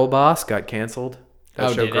 But Girl Boss got canceled.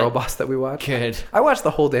 That show, did Girl it? Boss, that we watched. Good. I watched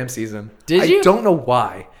the whole damn season. Did you? I don't know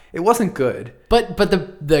why. It wasn't good. But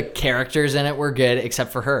the characters in it were good,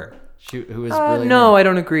 except for her, who was really no, I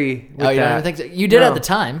don't agree with Oh, you that. don't think so? You did No. at the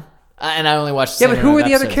time, and I only watched. Yeah, but who were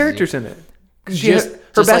the other episodes characters in it? 'Cause Just- her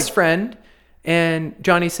just best like- friend and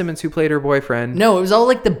Johnny Simmons, who played her boyfriend. No, it was all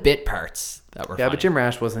like the bit parts that were. Yeah, funny. but Jim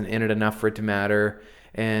Rash wasn't in it enough for it to matter,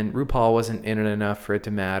 and RuPaul wasn't in it enough for it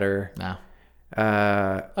to matter. No.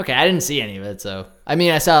 Uh, Okay, I didn't see any of it, so I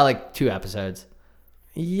mean, I saw like 2 episodes.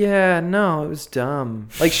 yeah, no, it was dumb.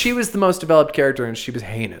 Like, she was the most developed character, and she was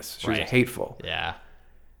heinous. She was Right. hateful. Yeah.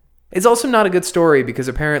 It's also not a good story because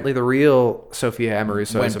apparently the real Sophia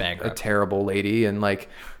Amoruso Went is a bankrupt. terrible lady, and like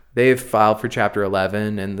they've filed for Chapter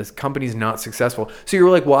 11, and this company's not successful. So you're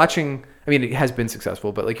like watching. I mean, it has been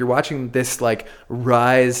successful, but like you're watching this like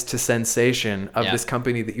rise to sensation of this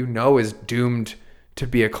company that you know is doomed to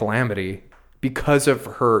be a calamity because of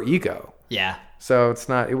her ego. Yeah. So it's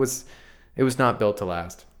not. It was not built to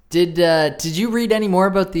last. Did you read any more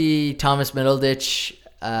about the Thomas Middleditch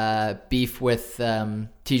beef with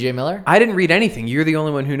TJ Miller? I didn't read anything. You're the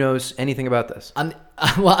only one who knows anything about this I'm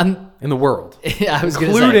in the world, yeah, I was gonna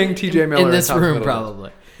including say, TJ Miller in this and Thomas room Middleditch.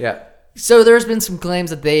 probably. Yeah. So there's been some claims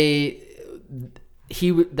that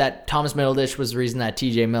that Thomas Middleditch was the reason that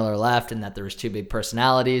TJ Miller left, and that there was 2 big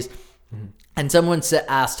personalities. And someone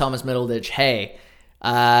asked Thomas Middleditch, "Hey,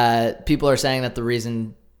 people are saying that the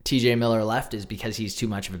reason TJ Miller left is because he's too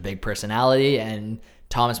much of a big personality." And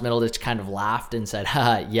Thomas Middleditch kind of laughed and said,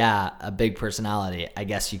 "Yeah, a big personality. I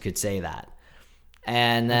guess you could say that."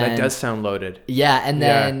 And then That does sound loaded. yeah, and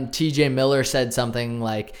then TJ Miller said something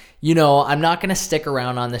like, I'm not going to stick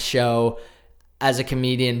around on the show as a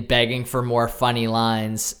comedian begging for more funny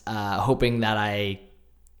lines, hoping that I,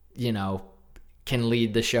 can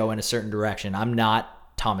lead the show in a certain direction. I'm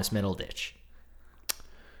not Thomas Middleditch.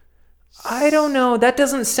 I don't know. That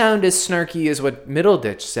doesn't sound as snarky as what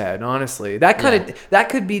Middleditch said, honestly. That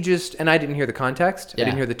could be just, and I didn't hear the context. I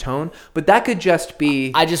didn't hear the tone, but that could just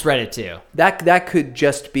be I just read it too. that could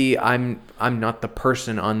just be I'm not the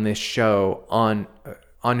person on this show on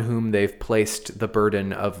whom they've placed the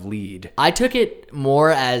burden of lead. I took it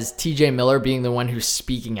more as TJ Miller being the one who's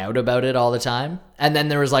speaking out about it all the time. And then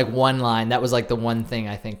there was like one line that was like the one thing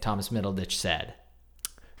I think Thomas Middleditch said.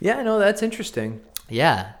 Yeah, no, that's interesting.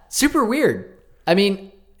 Yeah. Super weird. I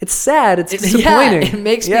mean, It's sad. It's disappointing.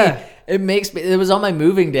 yeah, it makes me, it was on my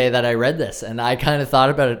moving day that I read this, and I kind of thought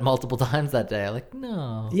about it multiple times that day. Like,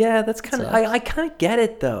 no. Yeah, that's kind of, I kind of get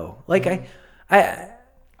it though. Like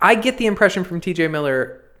I get the impression from TJ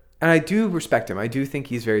Miller, and I do respect him. I do think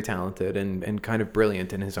he's very talented and kind of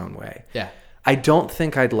brilliant in his own way. Yeah. I don't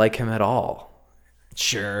think I'd like him at all.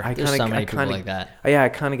 Sure. I There's kinda- so many I people kinda- like that. Yeah, I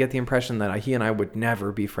kind of get the impression that he and I would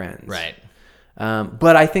never be friends. Right.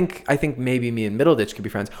 But I think maybe me and Middleditch could be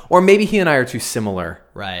friends, or maybe he and I are too similar.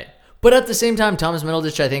 Right. But at the same time, Thomas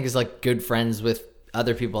Middleditch, I think, is like good friends with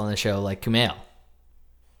other people on the show, like Kumail.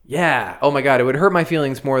 Yeah. Oh my God, it would hurt my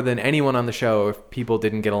feelings more than anyone on the show if people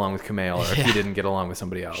didn't get along with Kumail or if he didn't get along with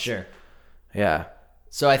somebody else. Sure. Yeah.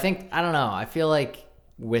 So I think, I don't know, I feel like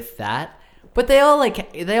with that, but they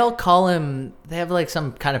all call him, they have like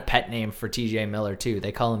some kind of pet name for TJ Miller too.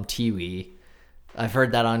 They call him Tiwi. I've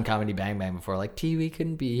heard that on Comedy Bang Bang before. Like, Tiwi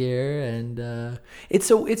couldn't be here, and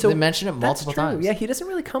they mention it multiple times. Yeah, he doesn't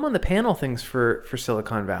really come on the panel things for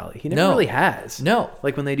Silicon Valley. He never really has. No.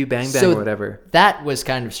 Like when they do Bang Bang or whatever. That was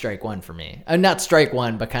kind of strike one for me. Not strike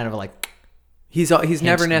one, but kind of like He's never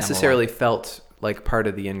number necessarily felt like part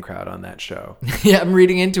of the in crowd on that show. yeah, I'm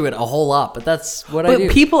reading into it a whole lot, but that's what I do.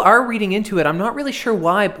 But people are reading into it. I'm not really sure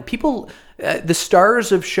why. People, the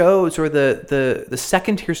stars of shows or the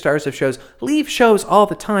second tier stars of shows leave shows all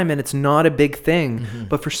the time, and it's not a big thing.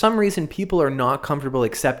 But for some reason, people are not comfortable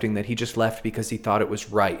accepting that he just left because he thought it was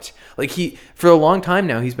right. Like for a long time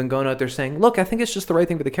now, he's been going out there saying, "Look, I think it's just the right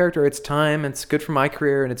thing for the character. It's time. It's good for my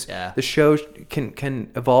career, and it's the show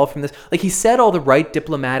can evolve from this." Like he said all the right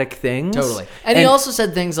diplomatic things. Totally, and he also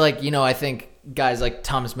said things like, I think guys like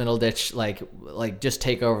Thomas Middleditch, like just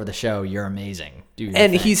take over the show. You're amazing.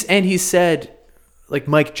 He said, like,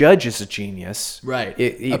 Mike Judge is a genius. Right.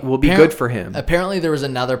 It will be good for him. Apparently there was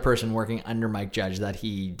another person working under Mike Judge that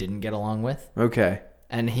he didn't get along with. Okay.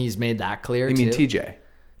 And he's made that clear, You mean TJ?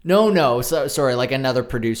 No. Sorry, like another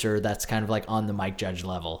producer that's kind of like on the Mike Judge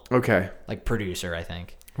level. Okay. Like producer, I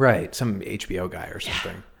think. Right. Some HBO guy or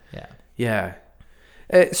something. Yeah.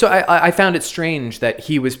 So I found it strange that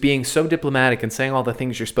he was being so diplomatic and saying all the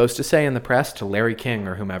things you're supposed to say in the press to Larry King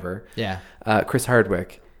or whomever. Yeah. Chris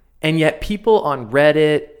Hardwick. And yet people on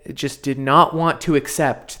Reddit just did not want to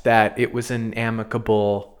accept that it was an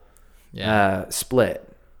amicable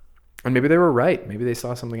split. And maybe they were right. Maybe they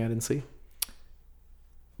saw something I didn't see.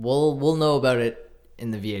 We'll know about it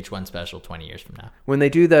in the VH1 special 20 years from now. When they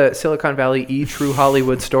do the Silicon Valley True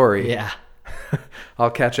Hollywood story. Yeah.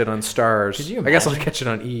 I'll catch it on Stars. Could you imagine? I guess I'll catch it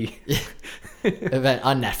on E. Event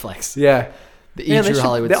on Netflix. Yeah. The True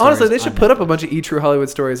Hollywood stories. Honestly, they should put up a bunch of True Hollywood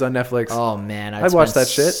stories on Netflix. Oh, man. I'd watch that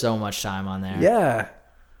shit. So much time on there. Yeah.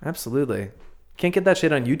 Absolutely. Can't get that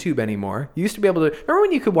shit on YouTube anymore. You used to be able to... Remember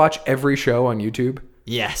when you could watch every show on YouTube?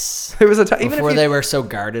 Yes. There was a time... Before they were so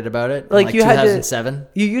guarded about it. Like you 2007.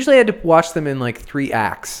 had to... You usually had to watch them in like 3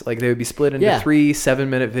 acts. Like they would be split into 3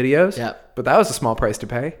 7-minute videos. Yeah. But that was a small price to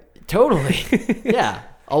pay. Totally. Yeah.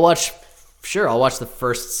 I'll watch the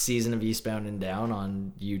first season of Eastbound and Down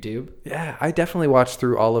on YouTube. Yeah, I definitely watched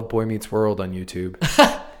through all of Boy Meets World on YouTube.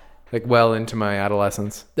 Like well into my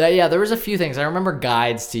adolescence. There was a few things. I remember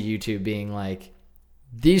guides to YouTube being like,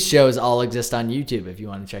 these shows all exist on YouTube if you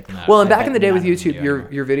want to check them out. Well, and back in the day with YouTube,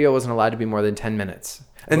 your video wasn't allowed to be more than 10 minutes.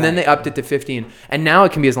 And then they upped it to 15. And now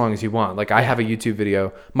it can be as long as you want. Like I have a YouTube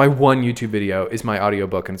video. My one YouTube video is my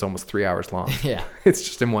audiobook and it's almost 3 hours long. Yeah. It's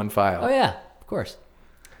just in one file. Oh, yeah. Of course.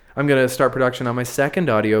 I'm going to start production on my second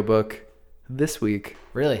audiobook this week.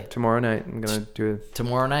 Really? Tomorrow night. I'm going to do it.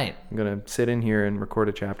 Tomorrow night? I'm going to sit in here and record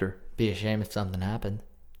a chapter. Be a shame if something happened.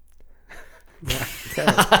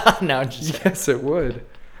 Yeah. No, just yes, it would.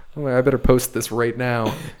 Oh, I better post this right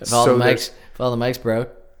now. If all the mics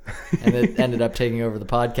broke and it ended up taking over the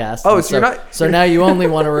podcast. Oh, so you're not... So now you only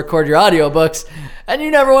want to record your audiobooks and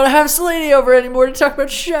you never want to have Slaney over anymore to talk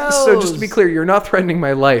about shows. So just to be clear, you're not threatening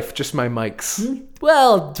my life, just my mics.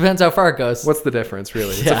 Well, depends how far it goes. What's the difference,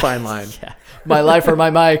 really? It's a fine line. Yeah. My life or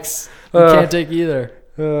my mics. You can't take either.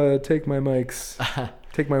 Take my mics.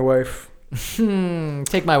 Take my wife.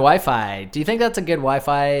 Take my Wi-Fi. Do you think that's a good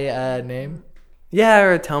Wi-Fi name? Yeah,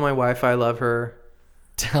 or tell my Wi-Fi I love her.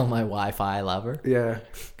 Tell my Wi-Fi I love her? Yeah.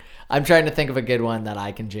 I'm trying to think of a good one that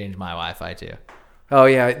I can change my Wi-Fi to. Oh,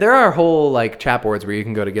 yeah. There are whole like chat boards where you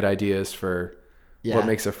can go to get ideas for what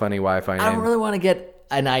makes a funny Wi-Fi name. I don't really want to get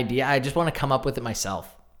an idea. I just want to come up with it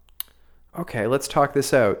myself. Okay, let's talk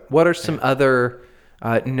this out. What are some other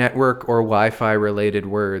network or Wi-Fi related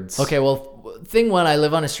words? Okay, well, thing one, I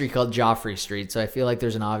live on a street called Joffrey Street, so I feel like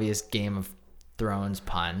there's an obvious Game of Thrones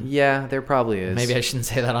pun. Yeah, there probably is. Maybe I shouldn't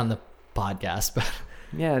say that on the podcast, but...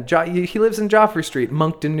 Yeah, he lives in Joffrey Street,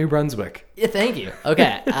 Moncton, New Brunswick. Yeah, thank you.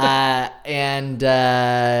 Okay,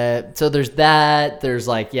 so there's that. There's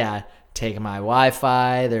like, take my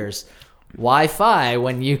Wi-Fi. There's Wi-Fi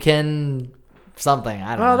when you can... something,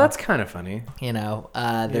 I don't know. Oh, that's kind of funny. You know,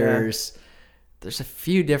 there's a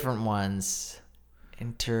few different ones.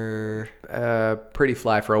 Pretty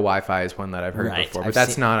fly for a Wi-Fi is one that I've heard before, but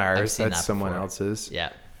that's not ours. That's someone else's. Yeah.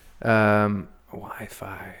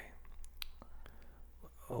 Wi-Fi.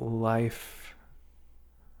 Life.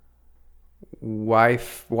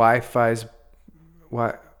 Wi-Fi's.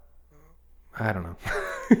 What? I don't know.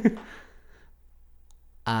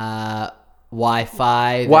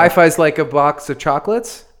 Wi-Fi. Wi-Fi's like a box of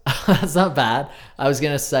chocolates? That's not bad. I was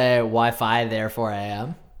going to say Wi-Fi, therefore I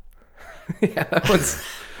am. Yeah, that was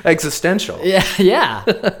existential. Yeah.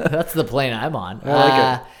 That's the plane I'm on. I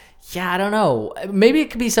like it. Yeah, I don't know. Maybe it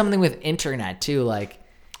could be something with internet too. Like,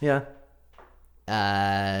 yeah.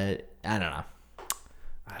 I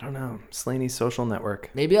don't know. Slaney's social network.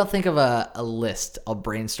 Maybe I'll think of a list. I'll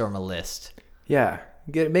brainstorm a list. Yeah.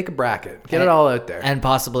 Make a bracket. Get it all out there. And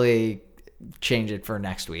possibly change it for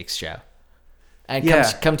next week's show. And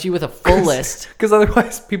come to you with a full list. Because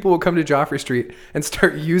otherwise people will come to Joffrey Street and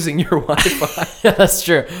start using your Wi-Fi. Yeah, that's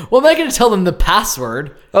true. Well, I'm not going to tell them the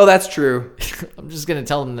password. Oh, that's true. I'm just going to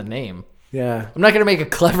tell them the name. Yeah. I'm not gonna make a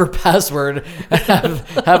clever password and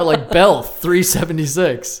have it like Bell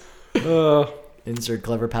 376. Insert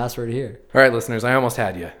clever password here. All right, listeners, I almost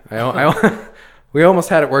had you. We almost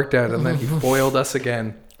had it worked out, and then you foiled us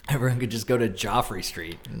again. Everyone could just go to Joffrey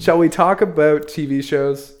Street. Shall we talk about TV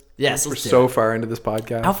shows? Yes, We're let's do so it. far into this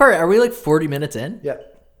podcast. How far are we? Like 40 minutes in?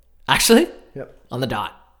 Yep. Actually? Yep. On the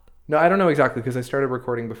dot. No, I don't know exactly because I started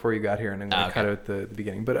recording before you got here, and I'm going to cut out the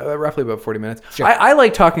beginning. But roughly about 40 minutes. Sure. I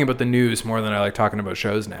like talking about the news more than I like talking about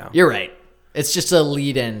shows now. You're right. It's just a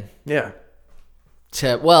lead-in Yeah.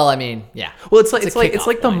 to. Well, I mean, yeah. Well, it's like the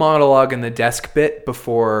point. monologue and the desk bit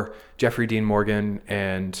before Jeffrey Dean Morgan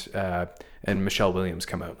and Michelle Williams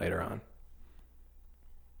come out later on.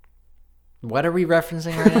 What are we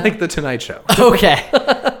referencing right now? Like the Tonight Show. Okay.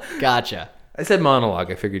 Gotcha. I said monologue.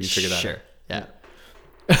 I figured you'd figure that out. Sure. Yeah.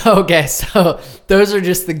 Okay, so those are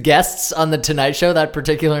just the guests on the Tonight Show that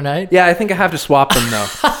particular night? Yeah, I think I have to swap them though.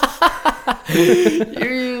 You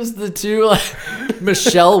used the two, like,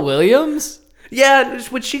 Michelle Williams? Yeah,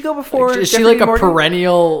 would she go before? Is she Jeffrey like Dean a Morgan?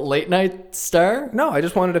 perennial late night star? No, I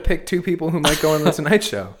just wanted to pick two people who might go on the Tonight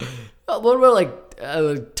Show. What about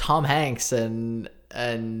like Tom Hanks and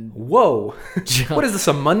Whoa, what is this,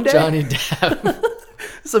 a Monday? Johnny Depp?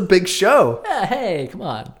 This is a big show. Yeah, hey, come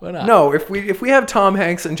on, why not? No, if we have Tom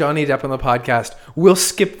Hanks and Johnny Depp on the podcast, we'll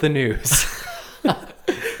skip the news.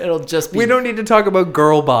 It'll just be. We don't need to talk about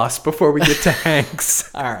Girl Boss before we get to Hanks.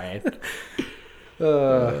 All right.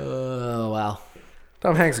 Wow.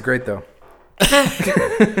 Tom Hanks is great though.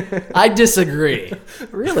 I disagree.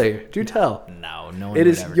 Really? Do tell. No one It would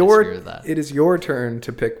is ever your disagree with that. it is your turn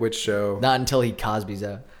to pick which show. Not until he Cosby's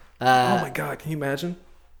out. Oh my god, can you imagine?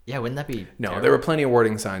 Yeah, wouldn't that be No, terrible? there were plenty of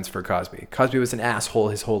warning signs for Cosby. Cosby was an asshole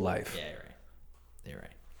his whole life. Yeah, you're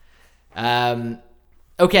right.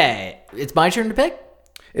 Okay, it's my turn to pick?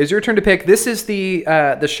 It is your turn to pick. This is the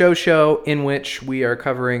show in which we are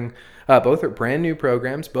covering both are brand new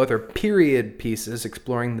programs, both are period pieces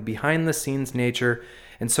exploring the behind the scenes nature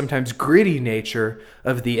and sometimes gritty nature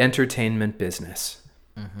of the entertainment business.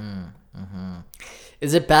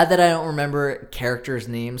 Is it bad that I don't remember characters'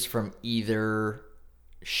 names from either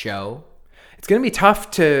show? It's going to be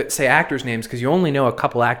tough to say actors' names because you only know a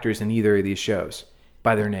couple actors in either of these shows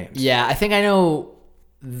by their names. Yeah, I think I know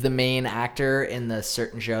the main actor in the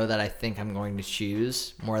certain show that I think I'm going to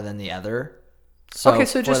choose more than the other. So, Okay,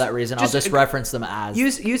 so for just- that reason, I'll just- just reference them as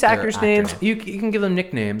Use their actors' actor names. name. You can give them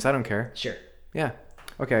nicknames. I don't care. Sure. Yeah.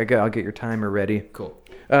 Okay, I'll get your timer ready. Cool.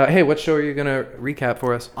 Hey, what show are you going to recap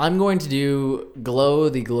for us? I'm going to do Glow,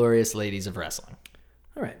 the Glorious Ladies of Wrestling.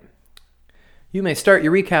 All right. You may start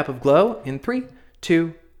your recap of Glow in 3,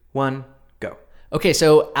 2, 1, go. Okay,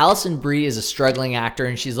 so Alison Brie is a struggling actor,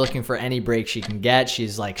 and she's looking for any break she can get.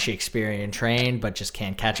 She's like Shakespearean trained, but just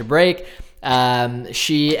can't catch a break.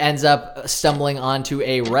 She ends up stumbling onto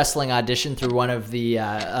a wrestling audition through one of the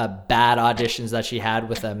bad auditions that she had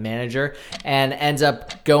with a manager, and ends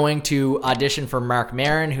up going to audition for Mark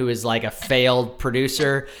Maron, who is like a failed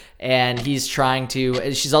producer, and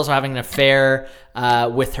she's also having an affair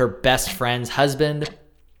with her best friend's husband.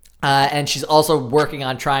 And she's also working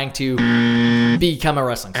on trying to become a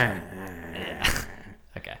wrestling star.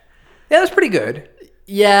 Okay. Yeah, that's pretty good.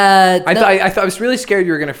 Yeah. I was really scared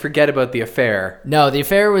you were going to forget about the affair. No, the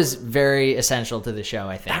affair was very essential to the show,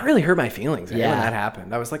 I think. That really hurt my feelings when Yeah. that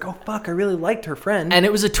happened. I was like, oh, fuck, I really liked her friend. And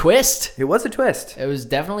it was a twist. It was a twist. It was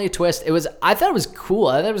definitely a twist. I thought it was cool.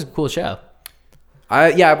 I thought it was a cool show.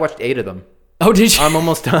 I've watched 8 of them. Oh, did you? I'm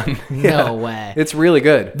almost done. Yeah. No way. It's really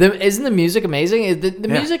good. Isn't the music amazing? The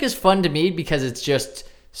music is fun to me because it's just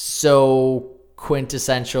so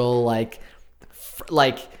quintessential, like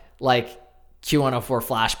Q104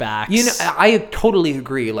 flashbacks. You know, I totally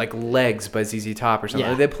agree. Like Legs by ZZ Top or something.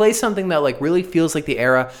 Yeah. They play something that like really feels like the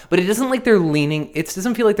era, but it doesn't like they're leaning. It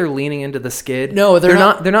doesn't feel like they're leaning into the skid. No, they're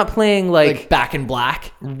not. They're not playing like Back in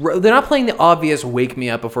Black. they're not playing the obvious "Wake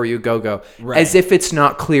Me Up Before You Go," Right. as if it's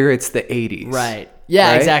not clear it's the '80s. Right.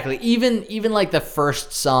 Yeah, Right? exactly. Even like the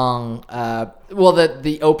first song,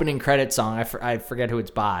 the opening credit song, I forget who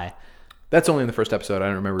it's by. That's only in the first episode. I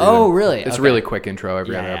don't remember. Oh, either. really? It's Okay. a really quick intro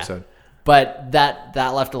every Yeah, other yeah. episode. But that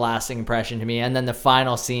left a lasting impression to me. And then the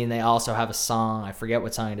final scene, they also have a song. I forget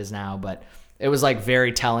what song it is now, but it was like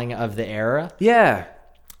very telling of the era Yeah.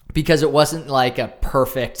 because it wasn't like a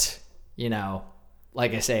perfect,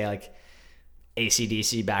 like I say, like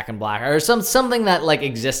AC/DC Back in Black or something that like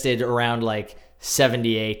existed around like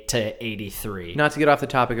 78 to 83. Not to get off the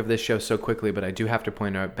topic of this show so quickly, but I do have to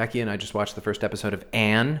point out, Becky and I just watched the first episode of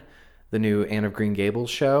Anne, the new Anne of Green Gables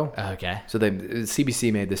show. Okay. So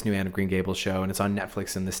CBC made this new Anne of Green Gables show, and it's on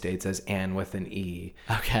Netflix in the States as Anne with an E.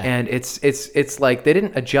 Okay. And it's like they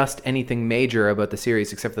didn't adjust anything major about the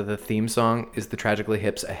series except that the theme song is the Tragically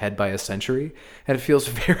Hip's Ahead by a Century, and it feels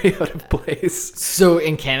very out of place. So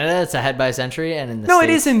in Canada, it's Ahead by a Century, and in the No,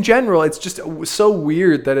 States... it is in general. It's just so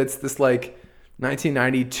weird that it's this like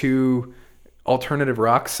 1992 alternative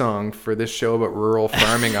rock song for this show about rural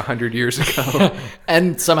farming 100 years ago.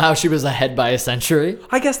 And somehow she was ahead by a century.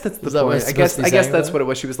 I guess that's the that what point. it's I guess supposed to be saying, that's though? what it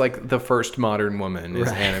was. She was like the first modern woman is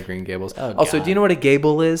Right. Anne of Green Gables. Oh, also, God. do you know what a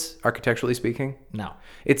gable is, architecturally speaking? No.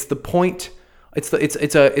 It's the point. It's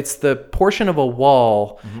the portion of a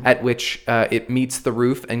wall at which it meets the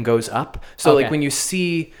roof and goes up. So Okay. like when you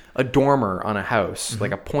see a dormer on a house,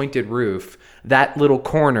 like a pointed roof, that little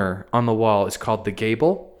corner on the wall is called the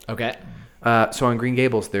gable. Okay. So on Green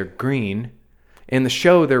Gables, they're green. In the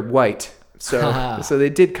show, they're white. So they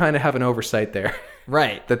did kind of have an oversight there.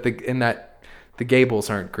 Right. that the gables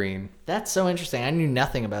aren't green. That's so interesting. I knew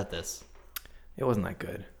nothing about this. It wasn't that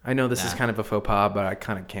good. I know this is kind of a faux pas, but I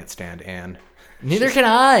kind of can't stand Anne. Neither can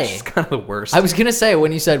I. It's kind of the worst. I was going to say,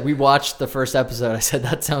 when you said we watched the first episode, I said,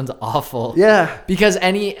 that sounds awful. Yeah. Because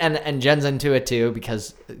and Jen's into it too,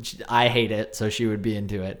 because I hate it, so she would be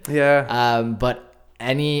into it. Yeah. But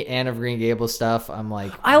any Anne of Green Gables stuff, I'm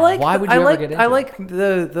like, I like. why would you ever get into I it? like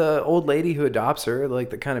the old lady who adopts her, like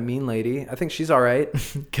the kind of mean lady. I think she's all right.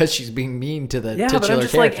 Because she's being mean to the Yeah, titular but I'm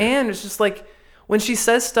just character. like Anne. It's just like when she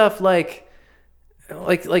says stuff like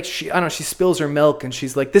she, I don't know, she spills her milk and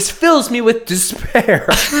she's like, "This fills me with despair."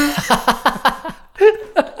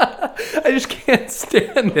 I just can't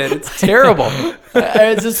stand it. It's terrible.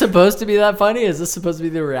 Is this supposed to be that funny? Is this supposed to be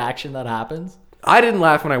the reaction that happens? I didn't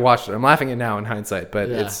laugh when I watched it. I'm laughing at now in hindsight, but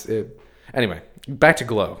Yeah. Anyway, back to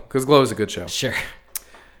Glow, because Glow is a good show. Sure.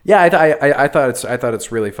 Yeah, I thought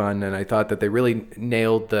it's really fun, and I thought that they really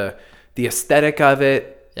nailed the aesthetic of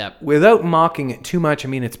it. Yep. Without mocking it too much. I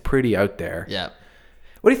mean, it's pretty out there. Yep.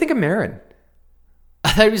 What do you think of Marin?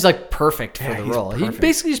 I thought he was like perfect for the he's role. He perfect.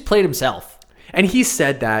 basically just played himself. And he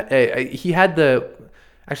said that he had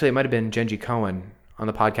actually it might have been Genji Cohen on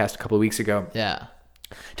the podcast a couple of weeks ago, Yeah.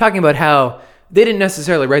 talking about how they didn't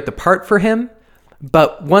necessarily write the part for him,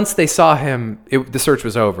 but once they saw him, the search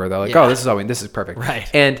was over. They're like, Yeah. "Oh, this is perfect." Right.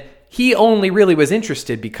 And he only really was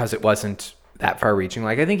interested because it wasn't that far-reaching.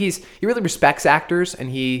 Like I think he really respects actors, and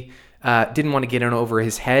he didn't want to get in over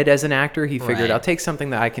his head as an actor. He figured, Right. I'll take something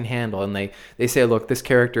that I can handle. And they say, look, this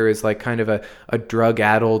character is like kind of a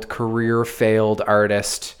drug-addled, career-failed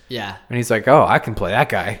artist. Yeah. And he's like, oh, I can play that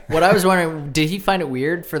guy. What I was wondering, did he find it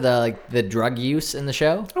weird for the drug use in the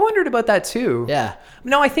show? I wondered about that too. Yeah.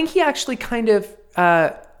 No, I think he actually kind of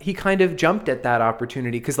jumped at that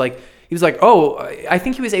opportunity because like he was like, oh, I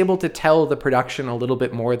think he was able to tell the production a little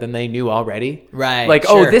bit more than they knew already. Right, Like,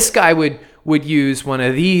 sure. oh, this guy would use one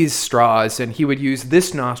of these straws and he would use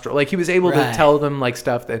this nostril. Like he was able to Right. tell them like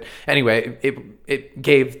stuff that anyway, it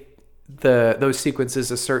gave those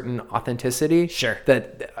sequences a certain authenticity. Sure.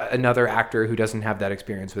 That another actor who doesn't have that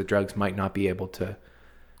experience with drugs might not be able to.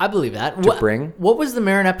 I believe that. bring. What was the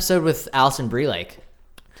Marin episode with Alison Brie like?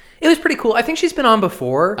 It was pretty cool. I think she's been on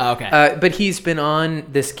before. Oh, okay. But he's been on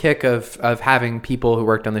this kick of having people who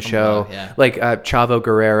worked on the show. yeah. Like Chavo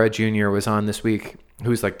Guerrera Jr. was on this week,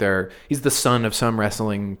 who's like he's the son of some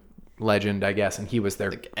wrestling legend, I guess, and he was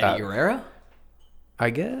there. Eddie Guerrero?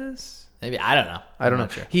 I guess. Maybe. I don't know. I don't know.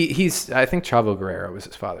 Not sure. He's I think Chavo Guerrero was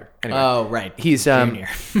his father. Anyway. Oh, right. He's Junior.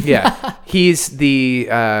 yeah. He's the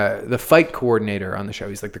fight coordinator on the show.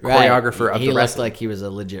 He's like the choreographer of he the looked wrestling. like he was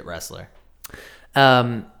a legit wrestler.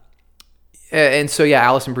 And so yeah,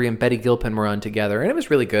 Alison Brie and Betty Gilpin were on together, and it was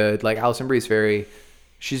really good. Like Alison Brie's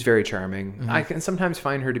she's very charming. Mm-hmm. I can sometimes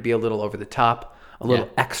find her to be a little over the top, a little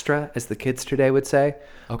Yeah. extra, as the kids today would say,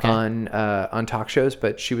 Okay. on talk shows.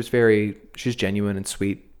 But she's genuine and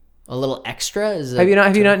sweet. A little extra? Have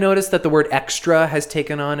you not noticed that the word extra has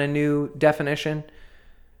taken on a new definition?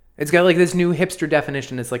 It's got like this new hipster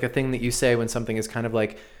definition. It's like a thing that you say when something is kind of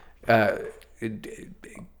like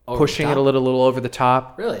pushing it a little over the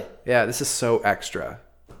top. Really? Yeah, this is so extra.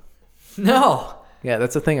 No. Yeah,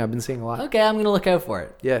 that's a thing I've been seeing a lot. Okay, I'm going to look out for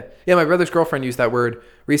it. Yeah. Yeah, my brother's girlfriend used that word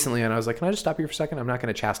recently, and I was like, can I just stop you for a second? I'm not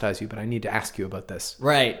going to chastise you, but I need to ask you about this.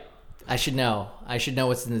 Right. I should know. I should know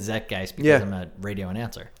what's in the Zeitgeist because Yeah. I'm a radio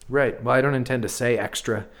announcer. Right. Well, I don't intend to say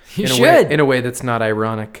extra You in should. a way that's not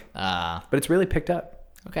ironic, Ah. but it's really picked up.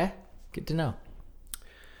 Okay. Good to know.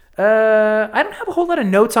 I don't have a whole lot of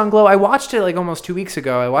notes on Glow. I watched it like almost 2 weeks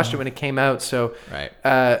ago. I watched it when it came out, so Right.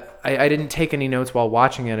 I didn't take any notes while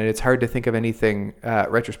watching it, and it's hard to think of anything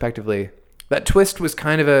retrospectively. That twist was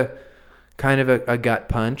kind of kind of a gut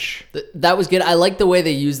punch. That was good. I like the way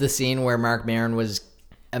they used the scene where Mark Maron was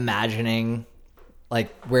imagining,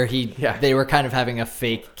 like where they were kind of having a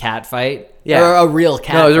fake cat fight. Yeah. Or a real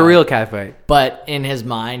cat fight. No, it was a real cat fight. But in his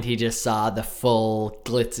mind, he just saw the full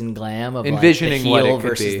glitz and glam of envisioning like, the heel what it could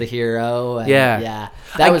versus be. the hero. And Yeah.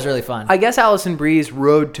 That was really fun. I guess Alison Brie's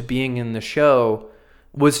road to being in the show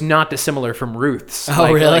was not dissimilar from Ruth's.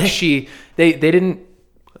 Oh, really? Like they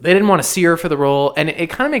didn't want to see her for the role, and it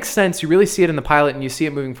kind of makes sense. You really see it in the pilot, and you see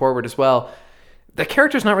it moving forward as well. The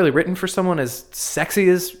character's not really written for someone as sexy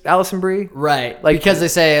as Alison Brie. Right. Like, because they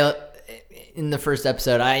say in the first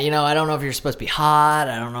episode, I don't know if you're supposed to be hot.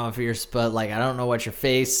 I don't know if you're supposed, like, I don't know what your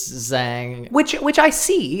face is saying. Which I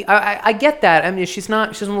see. I get that. I mean, she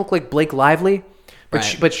doesn't look like Blake Lively, but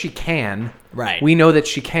Right. she can. Right. We know that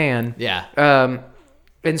she can. Yeah.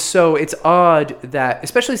 And so it's odd that,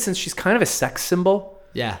 especially since she's kind of a sex symbol,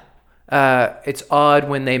 Yeah. it's odd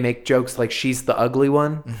when they make jokes like she's the ugly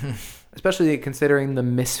one, especially considering the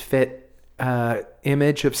misfit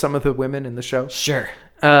image of some of the women in the show. Sure.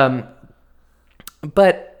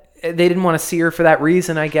 But they didn't want to see her for that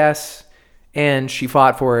reason, I guess. And she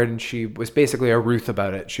fought for it, and she was basically a Ruth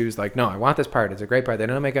about it. She was like, no, I want this part. It's a great part. They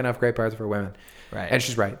don't make enough great parts for women. Right. And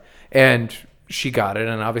she's right. And she got it,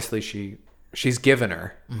 and obviously she's given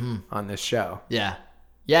her on this show. Yeah.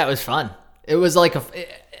 Yeah, it was fun. It was like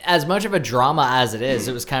as much of a drama as it is,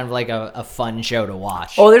 it was kind of like a fun show to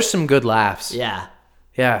watch. Oh, there's some good laughs. Yeah.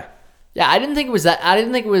 Yeah. Yeah, I didn't think it was that. I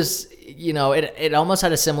didn't think it was, it almost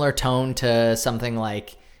had a similar tone to something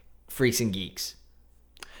like Freaks and Geeks.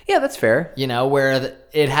 Yeah, that's fair. Where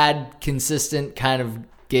it had consistent kind of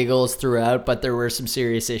giggles throughout, but there were some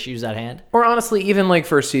serious issues at hand. Or honestly, even like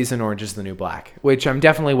first season Orange is the New Black, which I'm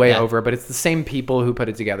definitely way Yeah. over, but it's the same people who put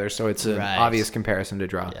it together, so it's an Right. obvious comparison to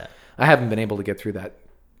draw. Yeah. I haven't been able to get through that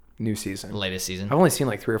new season. Latest season. I've only seen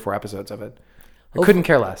like 3 or 4 episodes of it. I couldn't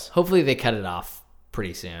care less. Hopefully they cut it off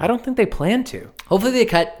pretty soon. I don't think they plan to. Hopefully they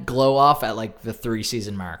cut Glow off at like the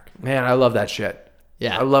 3-season mark. Man, I love that shit.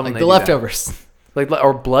 Yeah. I love when like they the do that. leftovers. Like,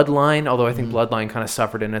 or Bloodline, although I think Bloodline kind of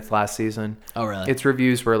suffered in its last season. Oh, really? Its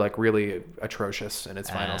reviews were like really atrocious in its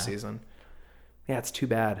final season. Yeah, it's too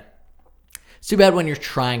bad. It's too bad when you're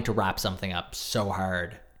trying to wrap something up so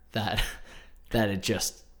hard that it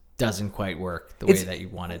just doesn't quite work the way that you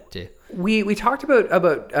want it to. We talked about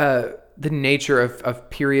the nature of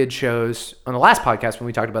period shows on the last podcast when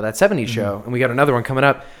we talked about that 70s show, and we got another one coming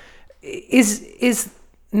up. Is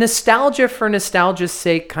nostalgia for nostalgia's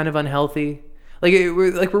sake kind of unhealthy?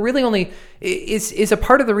 We're really only is a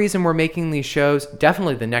part of the reason we're making these shows.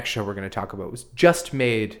 Definitely, the next show we're going to talk about was just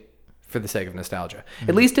made for the sake of nostalgia.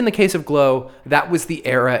 At least in the case of Glow, that was the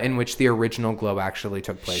era in which the original Glow actually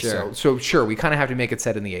took place. Sure. So sure, we kind of have to make it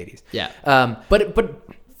set in the 80s. Yeah. But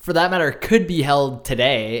for that matter, it could be held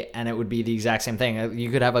today, and it would be the exact same thing. You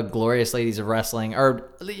could have a Glorious Ladies of Wrestling or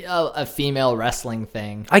a female wrestling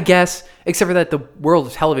thing. I guess, except for that the world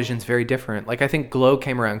of television is very different. Like, I think Glow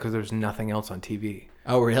came around because there was nothing else on TV.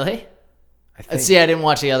 Oh, really? I think. See, I didn't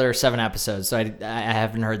watch the other 7 episodes, so I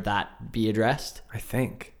haven't heard that be addressed. I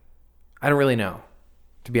think. I don't really know,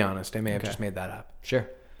 to be honest. I may have just made that up. Sure.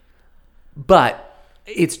 But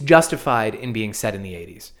it's justified in being set in the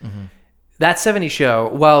 80s. That 70s show,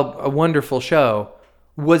 while a wonderful show,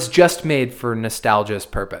 was just made for nostalgia's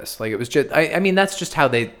purpose. Like, it was just, I mean, that's just how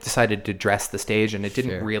they decided to dress the stage, and it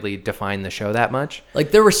didn't really define the show that much.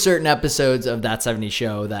 Like, there were certain episodes of that 70s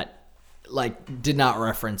show that, like, did not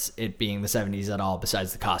reference it being the 70s at all,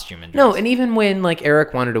 besides the costume and dress. No, and even when, like,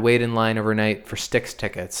 Eric wanted to wait in line overnight for Styx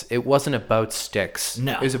tickets, it wasn't about Styx.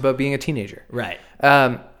 No. It was about being a teenager. Right.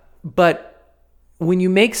 But when you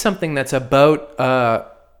make something that's about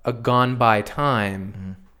a gone by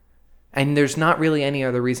time, and there's not really any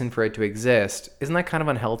other reason for it to exist, isn't that kind of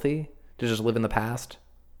unhealthy to just live in the past?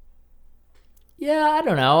 Yeah, I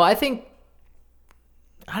don't know. I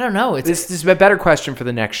don't know. This is a better question for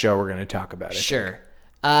the next show we're going to talk about. Sure.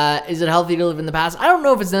 Is it healthy to live in the past? I don't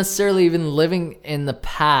know if it's necessarily even living in the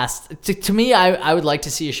past. To me, I would like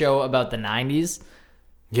to see a show about the 90s.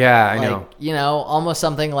 Yeah, I Like, know. Almost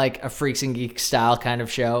something like a Freaks and Geeks style kind of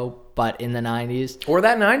show, but in the 90s. Or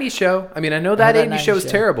that 90s show. I mean, I know that 80s show is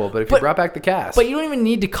terrible, but if you brought back the cast. But you don't even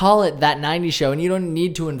need to call it that 90s show, and you don't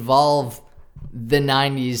need to involve the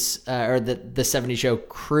 90s or the 70s show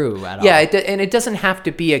crew at all. Yeah, and it doesn't have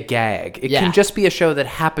to be a gag. It can just be a show that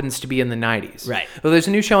happens to be in the 90s. Right. Well, there's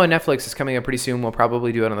a new show on Netflix that's coming up pretty soon. We'll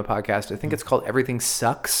probably do it on the podcast. I think it's called Everything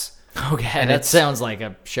Sucks. Okay, and that sounds like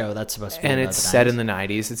a show that's supposed to be And about it's the set 90s. in the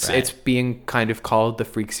 90s. Right. It's being kind of called the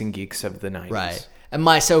Freaks and Geeks of the 90s. Right. And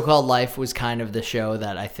My So-Called Life was kind of the show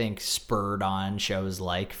that I think spurred on shows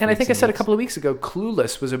like And I think I said a couple of weeks ago,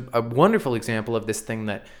 Clueless was a wonderful example of this thing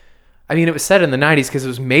that, I mean, it was set in the 90s because it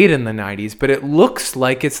was made in the 90s, but it looks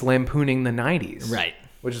like it's lampooning the 90s. Right.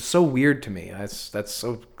 Which is so weird to me. That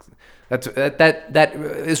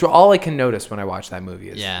is all I can notice when I watch that movie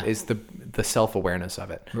is the self-awareness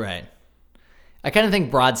of it. Right. I kind of think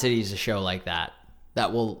Broad City is a show like that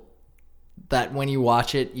when you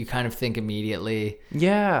watch it, you kind of think immediately,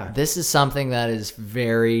 yeah, this is something that is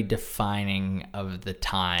very defining of the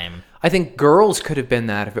time. I think Girls could have been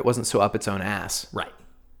that if it wasn't so up its own ass. Right.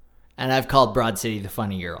 And I've called Broad City the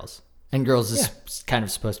funny Girls. And Girls is kind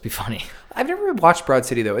of supposed to be funny. I've never watched Broad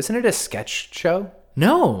City, though. Isn't it a sketch show?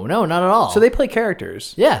 No, not at all. So they play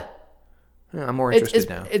characters. Yeah. I'm more interested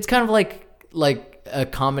now. It's kind of like a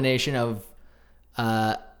combination of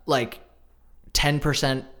like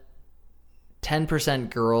 10%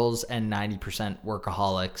 girls and 90%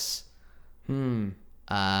 workaholics.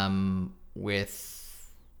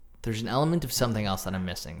 With there's an element of something else that I'm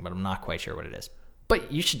missing, but I'm not quite sure what it is.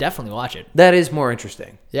 But you should definitely watch it. That is more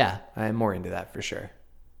interesting. Yeah, I'm more into that for sure.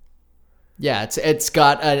 Yeah, it's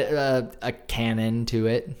got a canon to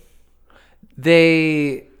it.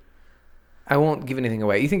 I won't give anything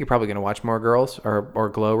away. You think you're probably going to watch more Girls or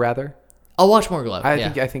Glow rather? I'll watch more Glow. I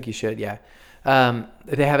think you should. Yeah.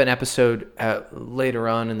 They have an episode later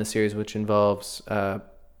on in the series which involves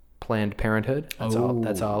Planned Parenthood.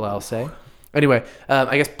 That's all I'll say. Anyway,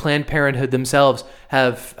 I guess Planned Parenthood themselves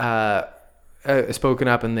have spoken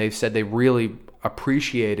up, and they've said they really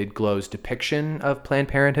appreciated Glow's depiction of Planned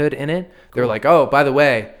Parenthood in it. Cool. They're like, oh, by the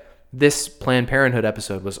way, this Planned Parenthood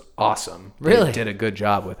episode was awesome. Really? They did a good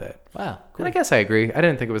job with it. Wow. Cool. And I guess I agree. I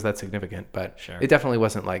didn't think it was that significant, but sure. It definitely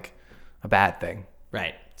wasn't like a bad thing.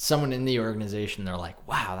 Right. Someone in the organization, they're like,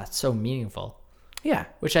 wow, that's so meaningful. Yeah.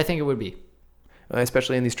 Which I think it would be.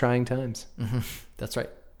 Especially in these trying times. Mm-hmm. That's right.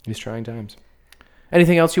 These trying times.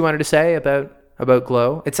 Anything else you wanted to say about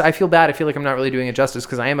Glow? I feel bad. I feel like I'm not really doing it justice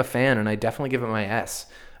because I am a fan and I definitely give it my S.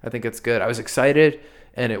 I think it's good. I was excited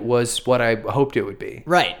and it was what I hoped it would be.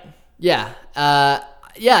 Right. Yeah. I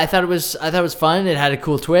thought it was fun. It had a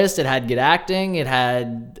cool twist. It had good acting. It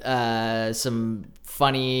had some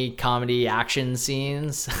funny comedy action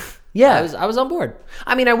scenes. Yeah, I was on board.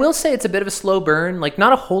 I mean, I will say it's a bit of a slow burn. Like,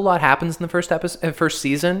 not a whole lot happens in the first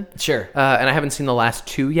season. Sure. And I haven't seen the last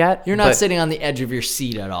two yet. You're not sitting on the edge of your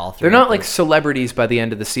seat at all. They're not like celebrities by the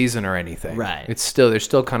end of the season or anything. Right. They're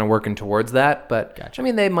still kind of working towards that. But gotcha. I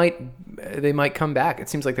mean, they might come back. It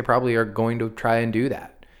seems like they probably are going to try and do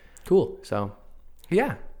that. Cool. So,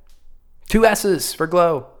 yeah, 2 S's for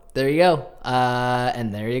Glow. There you go.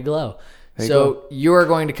 And there you glow. Go. You are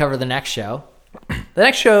going to cover the next show. The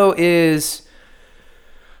next show is,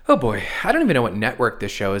 oh boy, I don't even know what network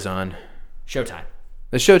this show is on. Showtime.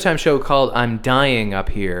 The Showtime show called I'm Dying Up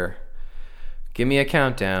Here. Give me a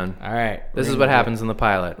countdown. All right. This is what happens in the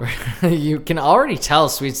pilot. You can already tell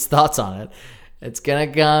Sweet's thoughts on it. It's going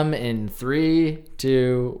to come in 3,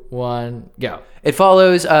 2, 1, go. It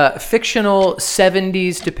follows a fictional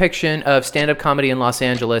 70s depiction of stand-up comedy in Los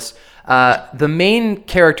Angeles. The main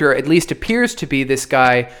character at least appears to be this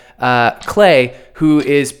guy, Clay, who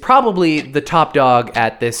is probably the top dog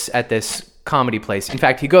at this comedy place. In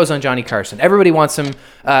fact, he goes on Johnny Carson. Everybody wants him.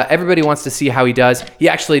 Everybody wants to see how he does. He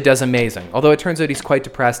actually does amazing. Although it turns out he's quite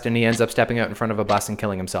depressed and he ends up stepping out in front of a bus and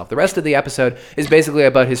killing himself. The rest of the episode is basically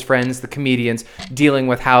about his friends, the comedians, dealing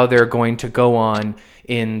with how they're going to go on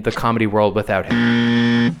in the comedy world without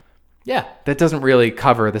him. Yeah. That doesn't really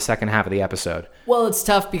cover the second half of the episode. Well, it's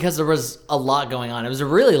tough because there was a lot going on. It was a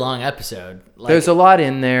really long episode. There's a lot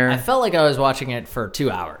in there. I felt like I was watching it for 2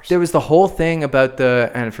 hours. There was the whole thing about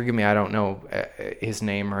and forgive me, I don't know his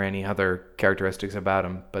name or any other characteristics about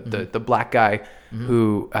him, but the black guy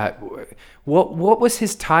who, what was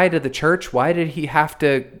his tie to the church? Why did he have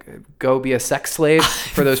to go be a sex slave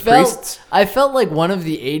for those priests? I felt like one of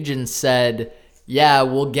the agents said, yeah,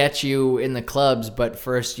 we'll get you in the clubs, but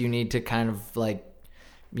first you need to kind of like,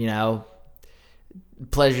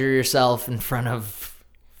 pleasure yourself in front of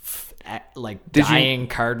dying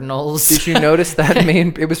cardinals. Did you notice that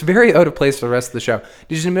it was very out of place for the rest of the show.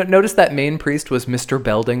 Did you notice that main priest was Mr.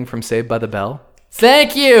 Belding from Saved by the Bell?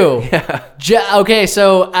 Thank you. Yeah. Okay,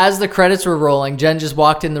 so as the credits were rolling, Jen just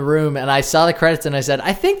walked in the room and I saw the credits and I said,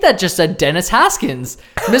 I think that just said Dennis Haskins,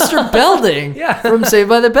 Mr. Belding from Saved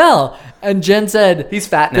by the Bell. And Jen said, he's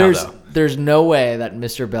fat now, though. There's no way that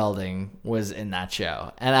Mr. Belding was in that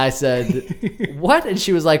show. And I said, what? And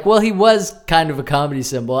she was like, well, he was kind of a comedy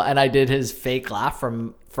symbol. And I did his fake laugh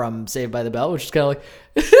from Saved by the Bell, which is kind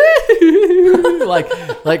of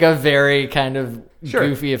like, like a very kind of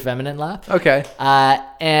goofy, effeminate laugh. Okay.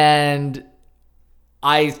 And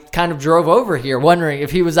I kind of drove over here wondering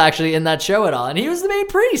if he was actually in that show at all. And he was the main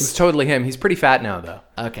It's priest. totally him. He's pretty fat now, though.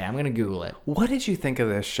 Okay, I'm going to Google it. What did you think of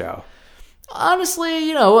this show?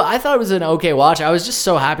 Honestly, I thought it was an okay watch. I was just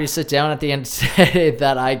so happy to sit down at the end of the day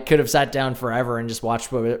that I could have sat down forever and just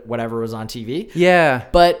watched whatever was on TV. Yeah.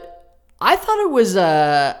 But I thought it was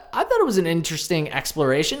an interesting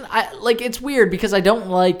exploration. It's weird because I don't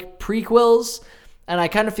like prequels, and I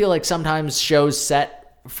kind of feel like sometimes shows set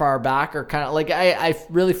far back or kind of like I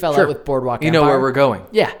really fell out with Boardwalk Empire. You know where we're going.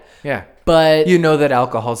 Yeah. Yeah. But you know that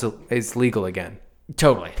alcohol is legal again.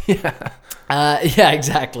 totally. Yeah. Yeah,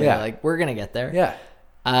 exactly. Yeah. Like we're going to get there.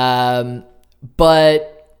 Yeah.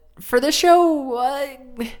 But for this show, I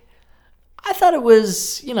thought it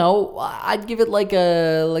was, I'd give it like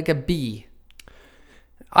a B.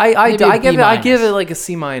 I give it like a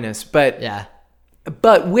C-, but Yeah.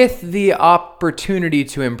 But with the opportunity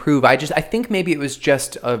to improve, I think maybe it was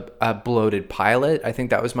just a bloated pilot. I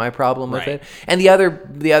think that was my problem with it. And the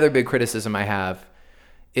other big criticism I have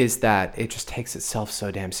is that it just takes itself so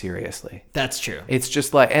damn seriously. That's true. It's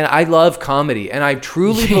just like, and I love comedy, and I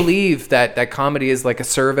truly believe that comedy is like a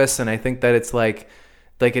service, and I think that it's like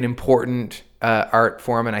an important art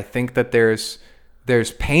form, and I think that there's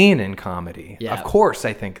pain in comedy. Yeah. Of course,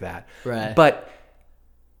 I think that. Right. But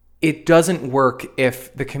it doesn't work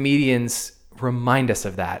if the comedians remind us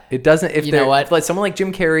of that. It doesn't. If like someone like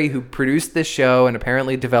Jim Carrey, who produced this show and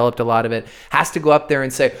apparently developed a lot of it, has to go up there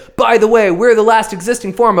and say, "By the way, we're the last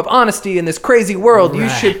existing form of honesty in this crazy world. You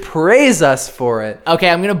should praise us for it." Okay,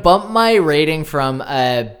 I'm gonna bump my rating from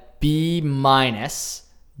a B-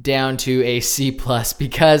 down to a C+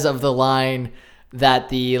 because of the line that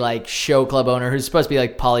the show club owner, who's supposed to be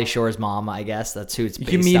like Pauly Shore's mom, I guess that's who it's based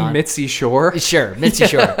on. You mean Mitzi Shore? Sure, Mitzi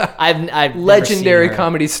Shore. I've legendary never seen her.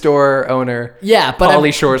 comedy store owner. Yeah, but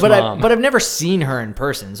Pauly Shore's mom. But I've never seen her in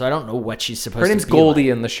person, so I don't know what she's supposed to be. Her name's Goldie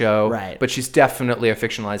in the show, right? But she's definitely a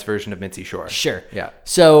fictionalized version of Mitzi Shore. Sure. Yeah.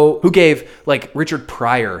 So who gave Richard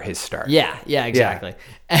Pryor his start? Yeah, exactly. Yeah.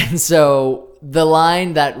 And so the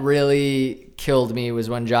line that really killed me was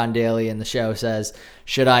when John Daly in the show says,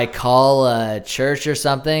 "Should I call a church or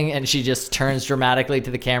something?" And she just turns dramatically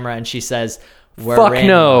to the camera and she says, we're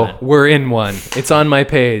in one. It's on my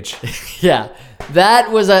page. Yeah.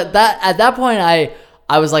 That was at that point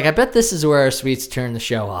I was like, I bet this is where Sweets turned the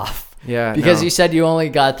show off. Yeah. Because you said you only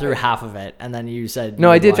got through half of it, and then you said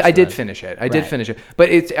no. I did finish it. I did finish it, but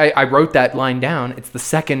I wrote that line down. It's the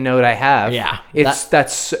second note I have. Yeah.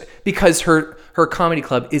 That's because her comedy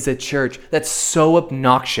club is a church. That's so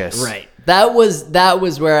obnoxious. Right. That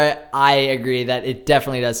was where I agree that it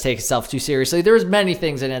definitely does take itself too seriously. There was many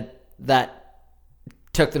things in it that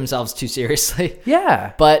took themselves too seriously.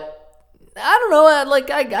 Yeah. But I don't know.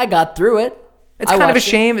 I got through it. It's kind of a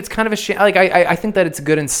shame. It's kind of a shame. I think that it's a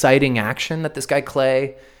good inciting action that this guy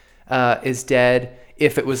Clay is dead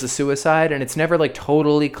if it was a suicide, and it's never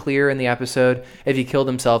totally clear in the episode if he killed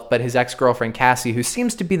himself, but his ex-girlfriend Cassie, who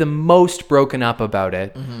seems to be the most broken up about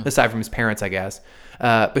it, aside from his parents, I guess,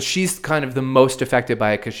 but she's kind of the most affected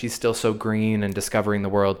by it because she's still so green and discovering the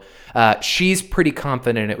world. She's pretty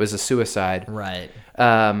confident it was a suicide. Right.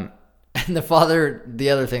 And the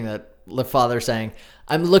other thing that the father saying,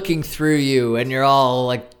 "I'm looking through you and you're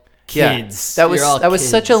all kids." Yeah, that was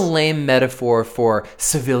such a lame metaphor for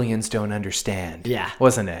civilians don't understand. Yeah.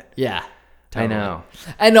 Wasn't it? Yeah. Totally. I know.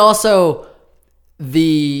 And also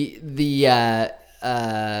the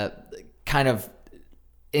kind of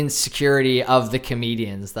insecurity of the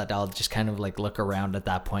comedians that I'll just kind of look around at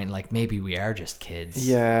that point, maybe we are just kids.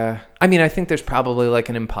 Yeah. I mean, I think there's probably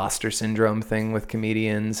an imposter syndrome thing with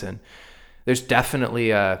comedians, and there's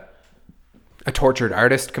definitely a tortured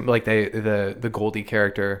artist, the Goldie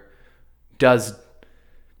character does.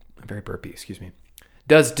 I'm very burpy, excuse me.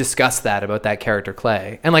 Does discuss that about that character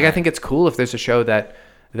Clay, and I think it's cool if there's a show that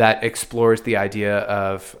explores the idea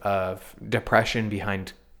of depression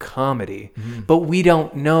behind comedy, but we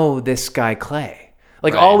don't know this guy Clay.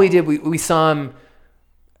 All we did, we saw him,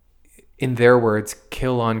 in their words,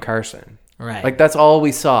 kill on Carson. Right. That's all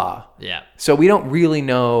we saw. Yeah. So we don't really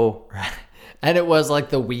know. Right. And it was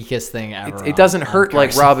the weakest thing ever. It doesn't hurt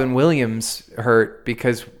like Robin Williams hurt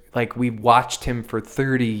because we watched him for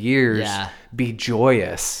 30 years be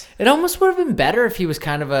joyous. It almost would have been better if he was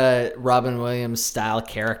kind of a Robin Williams style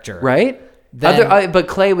character. Right? But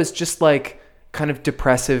Clay was just kind of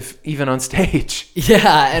depressive even on stage.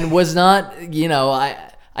 Yeah, and was not,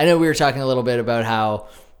 I know we were talking a little bit about how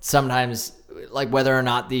sometimes whether or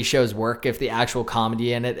not these shows work if the actual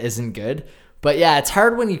comedy in it isn't good. But yeah, it's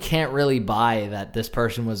hard when you can't really buy that this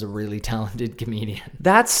person was a really talented comedian.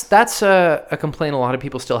 That's a complaint a lot of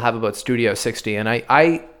people still have about Studio 60, and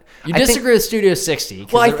You disagree with Studio 60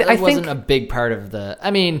 because it wasn't a big part of the...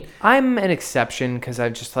 I mean... I'm an exception because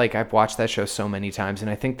I've watched that show so many times,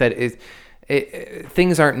 and I think that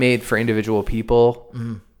things aren't made for individual people.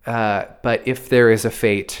 But if there is a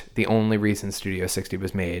fate, the only reason Studio 60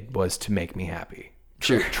 was made was to make me happy.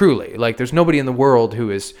 Sure. Truly. Like, there's nobody in the world who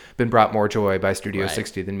has been brought more joy by Studio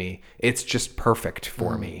 60 than me. It's just perfect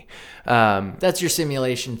for me. That's your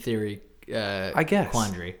simulation theory I guess.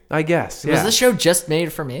 quandary. I guess, yeah. Was this show just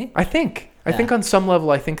made for me? I think on some level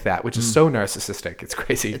I think that, which is so narcissistic. It's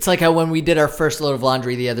crazy. It's like how when we did our first load of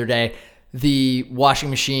laundry the other day, the washing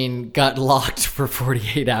machine got locked for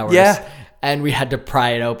 48 hours. Yeah. And we had to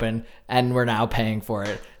pry it open, and we're now paying for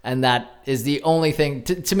it. And that is the only thing,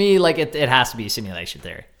 to me, like, it has to be simulation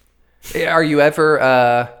theory. Are you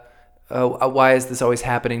ever why is this always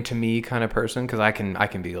happening to me kind of person? Because I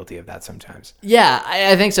can be guilty of that sometimes. Yeah,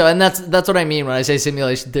 I think so. And that's what I mean when I say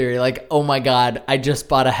simulation theory. Like, oh my God, I just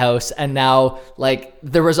bought a house, and now, like,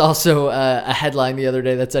 there was also a headline the other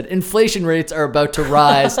day that said inflation rates are about to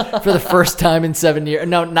rise for the first time in 7 years.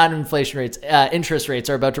 No, not inflation rates. Interest rates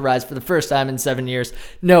are about to rise for the first time in 7 years.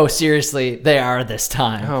 No, seriously, they are this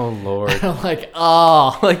time. Oh Lord. And I'm like,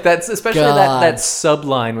 oh, like that's especially that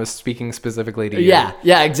subline was speaking specifically to you.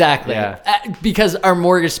 Yeah, exactly. Yeah. Because our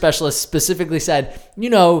mortgage specialist specifically said,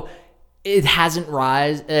 it hasn't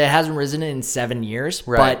risen in 7 years,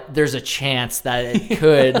 right. But there's a chance that it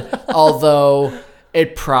could, although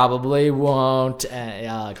it probably won't.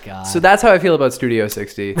 Oh God. So that's how I feel about Studio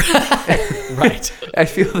 60. Right. I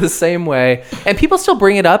feel the same way. And people still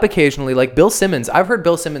bring it up occasionally. Like Bill Simmons. I've heard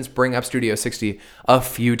Bill Simmons bring up Studio 60 a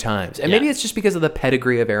few times. And maybe it's just because of the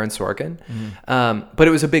pedigree of Aaron Sorkin. But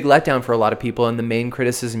it was a big letdown for a lot of people. And the main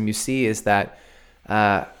criticism you see is that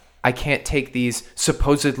I can't take these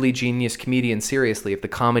supposedly genius comedians seriously if the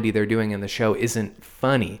comedy they're doing in the show isn't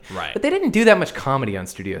funny. Right. But they didn't do that much comedy on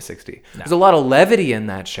Studio 60. No. There's a lot of levity in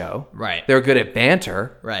that show. Right. They were good at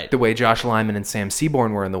banter. Right. The way Josh Lyman and Sam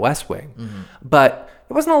Seaborn were in The West Wing. But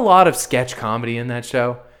there wasn't a lot of sketch comedy in that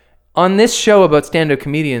show. On this show about stand-up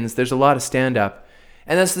comedians, there's a lot of stand-up.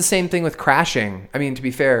 And that's the same thing with Crashing. I mean, to be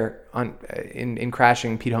fair, in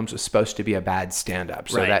Crashing, Pete Holmes was supposed to be a bad stand-up.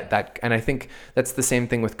 So that and I think that's the same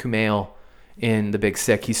thing with Kumail in The Big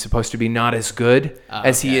Sick. He's supposed to be not as good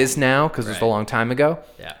as he is now because it was a long time ago.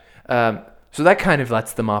 Yeah. So that kind of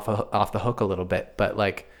lets them off the hook a little bit. But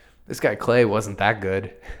like this guy Clay wasn't that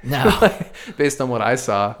good. No. Based on what I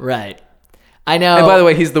saw. Right. I know. And by the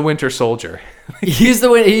way, he's the Winter Soldier. He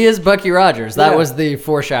is Bucky Rogers. That was the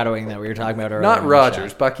foreshadowing that we were talking about earlier. Not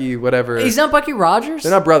Rogers, Bucky, whatever. He's not Bucky Rogers?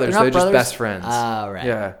 They're not brothers. They're just best friends. Oh, right.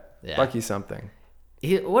 Yeah. Yeah. Bucky something.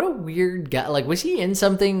 What a weird guy. Like, was he in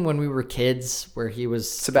something when we were kids where he was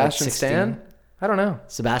Sebastian like Stan? I don't know.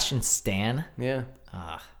 Sebastian Stan? Yeah.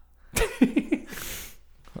 A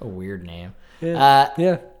weird name. Yeah.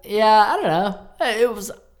 Yeah, I don't know.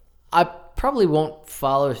 I probably won't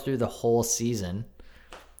follow through the whole season.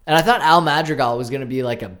 And I thought Al Madrigal was going to be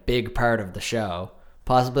like a big part of the show,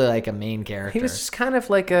 possibly like a main character. He was just kind of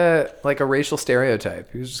like a racial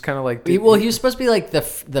stereotype. He was just kind of like... he was supposed to be like the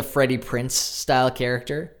Freddie Prinze style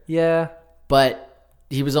character. Yeah. But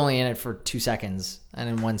he was only in it for 2 seconds. And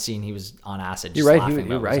in one scene, he was on acid. You're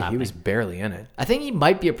right. He was barely in it. I think he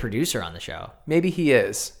might be a producer on the show. Maybe he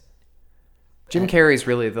is. Jim Carrey's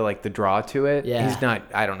really the draw to it. Yeah. He's not,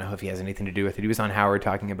 I don't know if he has anything to do with it. He was on Howard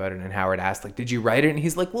talking about it, and Howard asked, like, did you write it? And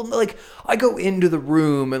he's like, well, like, I go into the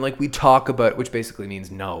room and, like, we talk about, which basically means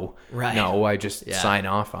no. Right. No, I just sign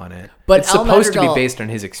off on it. But it's supposed to be based on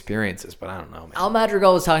his experiences, but I don't know, man. Al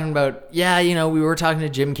Madrigal was talking about, we were talking to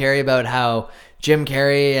Jim Carrey about how Jim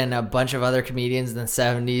Carrey and a bunch of other comedians in the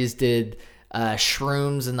 70s did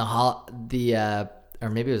shrooms in or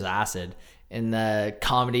maybe it was acid, in the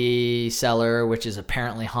Comedy Cellar, which is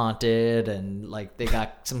apparently haunted, and like they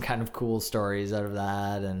got some kind of cool stories out of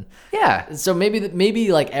that, and so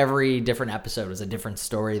maybe like every different episode was a different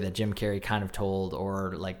story that Jim Carrey kind of told,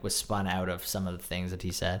 or like was spun out of some of the things that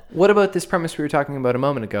he said. What about this premise we were talking about a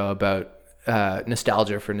moment ago about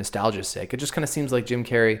nostalgia for nostalgia's sake? It just kind of seems like Jim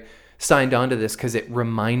Carrey signed on to this because it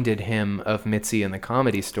reminded him of Mitzi and the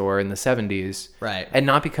Comedy Store in the 70s, right? And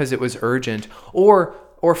not because it was urgent or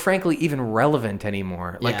frankly even relevant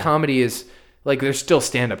anymore. Like comedy is like, there's still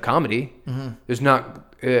stand-up comedy. There's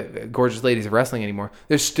not Gorgeous Ladies of Wrestling anymore.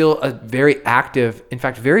 There's still a very active, in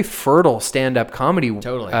fact very fertile stand-up comedy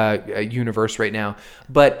universe right now,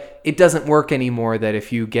 but it doesn't work anymore that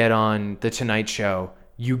if you get on The Tonight Show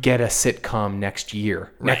you get a sitcom next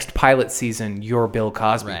year. Right. Next pilot season, you're Bill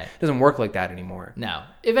Cosby. Right. It doesn't work like that anymore. No.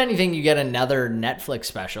 If anything, you get another Netflix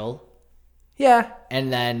special, Yeah.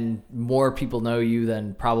 and then more people know you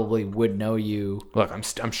than probably would know you. Look,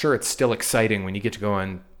 I'm sure it's still exciting when you get to go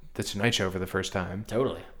on The Tonight Show for the first time.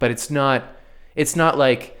 Totally. But it's not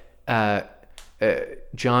like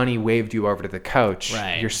Johnny waved you over to the couch.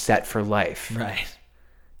 Right. You're set for life. Right.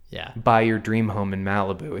 Yeah. Buy your dream home in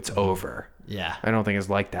Malibu. It's over. Yeah. I don't think it's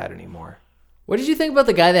like that anymore. What did you think about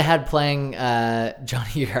the guy they had playing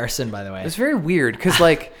Johnny Carson, by the way? It's very weird because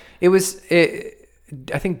I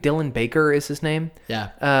think Dylan Baker is his name.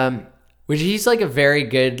 Yeah. Which he's like a very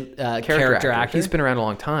good character actor. He's been around a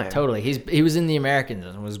long time. Totally. He was in The Americans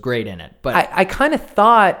and was great in it. But I kind of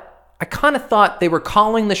thought they were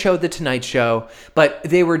calling the show The Tonight Show, but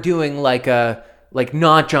they were doing like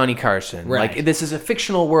not Johnny Carson. Right. Like this is a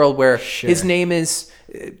fictional world where his name is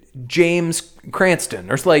James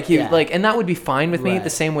Cranston, or and that would be fine with me. Right. The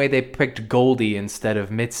same way they picked Goldie instead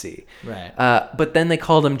of Mitzi. Right. But then they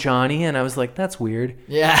called him Johnny, and I was like, that's weird.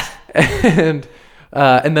 yeah. and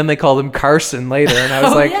then they called him Carson later, and I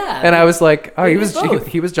was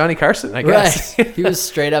he was Johnny Carson, I guess. Right. He was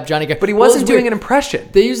straight up Johnny Carson. But he wasn't doing an impression.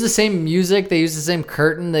 They used the same music. They used the same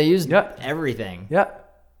curtain. They used Yeah. everything. Yeah.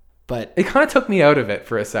 But It kind of took me out of it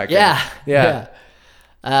for a second. yeah.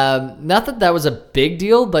 Not that was a big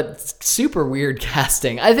deal, but super weird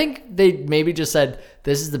casting. I think they maybe just said,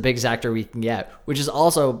 this is the biggest actor we can get, which is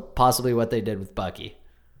also possibly what they did with Bucky.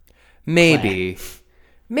 Maybe,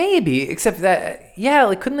 except that,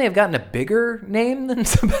 couldn't they have gotten a bigger name than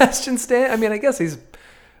Sebastian Stan? I mean, I guess he's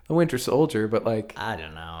a Winter Soldier, but I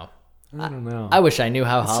don't know. I don't know. I wish I knew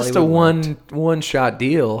how It's Hollywood just a worked. one shot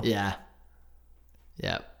deal. Yeah.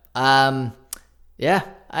 Yeah. Yeah.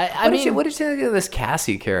 What did you think of this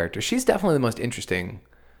Cassie character? She's definitely the most interesting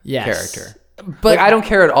character. But I don't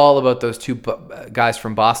care at all about those two guys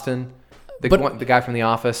from Boston. The guy from The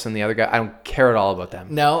Office and the other guy. I don't care at all about them.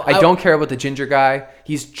 No, I don't care about the ginger guy.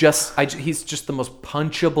 He's just the most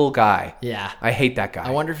punchable guy. Yeah. I hate that guy.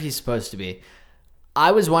 I wonder if he's supposed to be.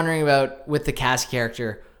 I was wondering about, with the Cassie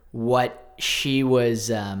character, what she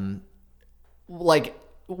was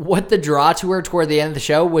what the draw to her toward the end of the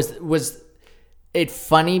show was it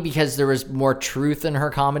funny because there was more truth in her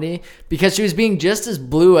comedy, because she was being just as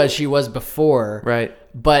blue as she was before, right?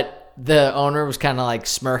 But the owner was kind of like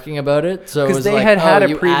smirking about it, so it was they like, had a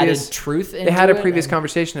you previous added truth into they had a it, previous and-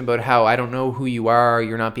 conversation about how I don't know who you are,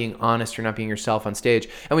 you're not being honest, you're not being yourself on stage.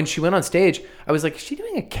 And when she went on stage, I was like, is she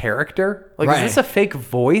doing a character? Like, Right. is this a fake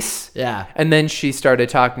voice? Yeah. And then she started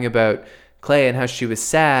talking about Clay and how she was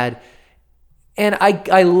sad. And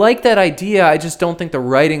I like that idea. I just don't think the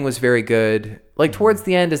writing was very good. Like towards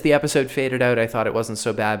the end, as the episode faded out, I thought it wasn't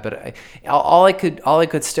so bad. But all I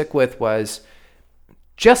could stick with was,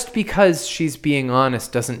 just because she's being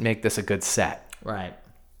honest doesn't make this a good set. Right.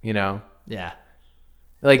 You know? Yeah.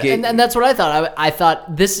 Like, And that's what I thought. I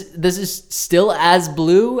thought this is still as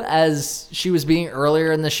blue as she was being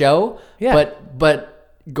earlier in the show. Yeah.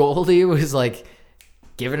 But Goldie was like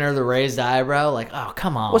giving her the raised eyebrow, like, oh,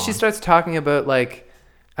 come on. well, she starts talking about like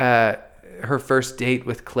her first date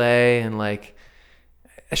with Clay, and like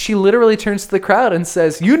she literally turns to the crowd and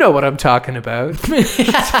says, "You know what I'm talking about." It's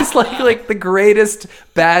just like the greatest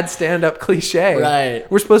bad stand-up cliche. Right.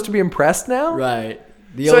 We're supposed to be impressed now. Right.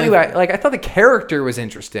 Anyway, like I thought the character was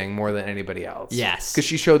interesting more than anybody else. Yes. Because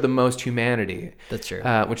she showed the most humanity. That's true.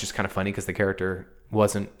 Which is kind of funny because the character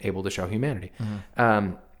wasn't able to show humanity.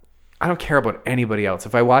 Mm-hmm. I don't care about anybody else.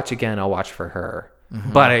 If I watch again, I'll watch for her.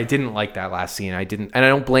 Mm-hmm. But I didn't like that last scene. And I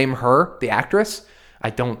don't blame her, the actress. I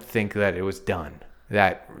don't think that it was done.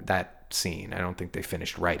 That scene. I don't think they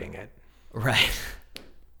finished writing it. Right.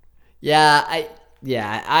 I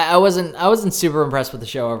wasn't super impressed with the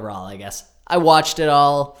show overall, I guess. I watched it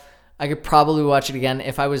all. I could probably watch it again.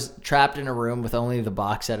 If I was trapped in a room with only the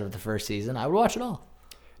box set of the first season, I would watch it all.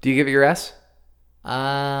 Do you give it your S?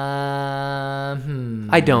 I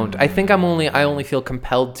don't. I think I only feel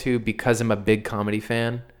compelled to because I'm a big comedy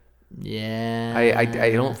fan. Yeah.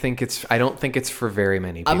 I don't think it's for very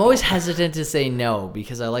many people. I'm always hesitant to say no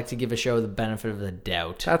because I like to give a show the benefit of the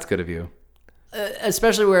doubt. That's good of you.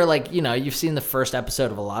 Especially where, like, you know, you've seen the first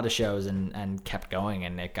episode of a lot of shows and kept going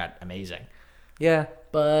and it got amazing. Yeah.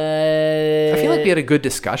 But I feel like we had a good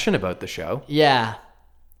discussion about the show. Yeah.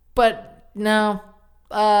 But no.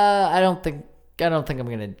 I don't think I'm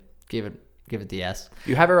gonna give it the S.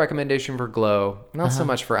 You have a recommendation for Glow, not so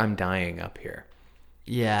much for I'm Dying Up Here.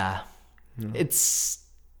 Yeah. There's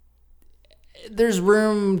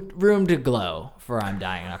room to glow for I'm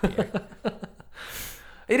Dying Up Here.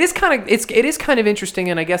 It is kind of interesting,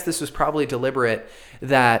 and I guess this was probably deliberate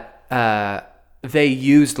that they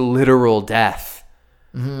used literal death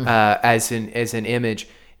as an image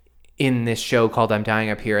in this show called I'm Dying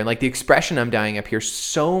Up Here. And like the expression I'm dying up here,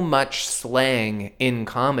 so much slang in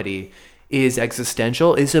comedy is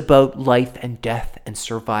existential, is about life and death and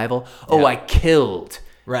survival. Yeah. Oh, I killed.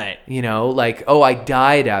 Right. You know, like, oh, I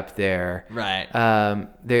died up there. Right.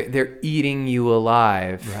 They're eating you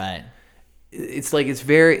alive. Right. It's like it's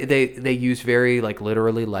very they use very like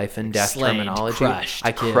literally life and death terminology. Crushed,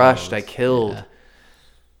 I killed. Yeah.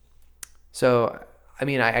 So I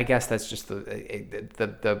mean, I guess that's just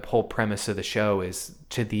the whole premise of the show is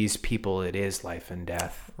to these people it is life and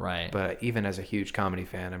death. Right. But even as a huge comedy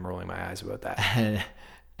fan, I'm rolling my eyes about that.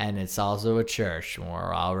 And it's also a church.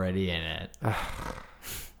 We're already in it.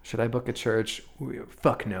 Should I book a church?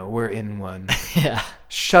 Fuck no, we're in one. Yeah.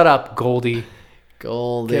 Shut up, Goldie.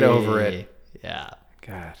 Goldie. Get over it. Yeah.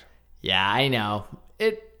 God. Yeah, I know.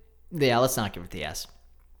 Yeah, let's not give it the S.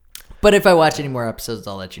 But if I watch any more episodes,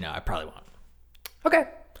 I'll let you know. I probably won't. Okay.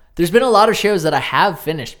 There's been a lot of shows that I have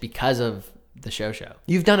finished because of the show.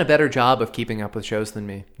 You've done a better job of keeping up with shows than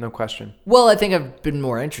me. No question. Well, I think I've been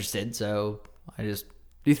more interested, so I just...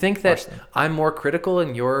 Do you think that I'm more critical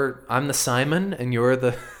and I'm the Simon and you're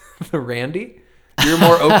the Randy? You're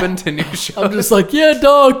more open to new shows? I'm just like, yeah,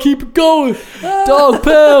 dog, keep it going. Dog,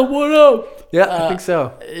 pal, what up? Yeah, I think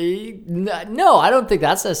so. No, I don't think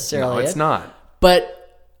that's necessarily it's not. But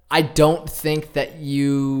I don't think that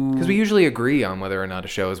you... Because we usually agree on whether or not a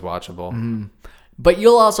show is watchable. Mm-hmm. But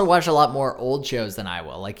you'll also watch a lot more old shows than I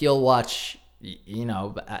will. Like, you'll watch... You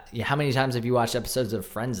know, how many times have you watched episodes of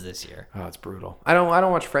Friends this year? Oh, it's brutal. I don't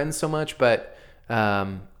watch Friends so much, but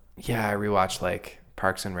yeah, I rewatch like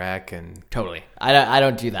Parks and Rec and totally. I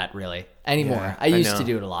don't do that really anymore. Yeah, I used to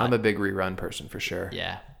do it a lot. I'm a big rerun person for sure.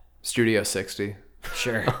 Yeah, Studio 60.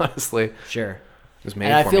 Sure, honestly, sure. It was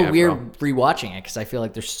made and I for feel me, weird rewatching it because I feel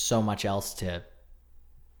like there's so much else to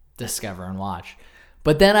discover and watch.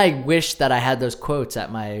 But then I wish that I had those quotes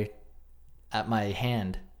at my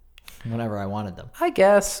hand. Whenever I wanted them. I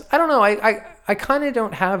guess. I don't know. I kind of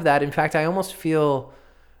don't have that. In fact, I almost feel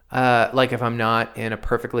like if I'm not in a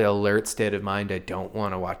perfectly alert state of mind, I don't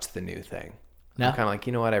want to watch the new thing. No? I'm kind of like,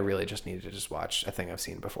 you know what? I really just need to just watch a thing I've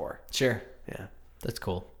seen before. Sure. Yeah. That's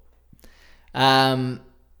cool. I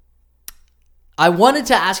wanted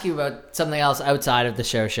to ask you about something else outside of the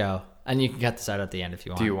show, and you can cut this out at the end if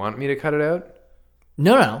you want. Do you want me to cut it out?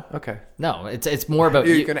 No. Okay. No, it's more about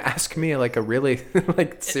You're going to ask me like a really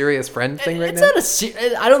like serious friend thing right now?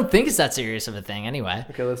 I don't think it's that serious of a thing anyway.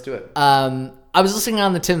 Okay, let's do it. I was listening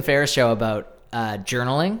on the Tim Ferriss show about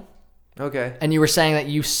journaling. Okay. And you were saying that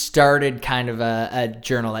you started kind of a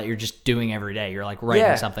journal that you're just doing every day. You're like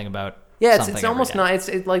writing something about it's almost not.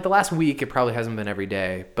 It's like the last week. It probably hasn't been every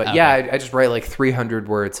day, but okay. Yeah, I just write like 300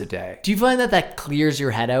 words a day. Do you find that clears your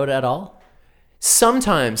head out at all?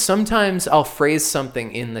 Sometimes I'll phrase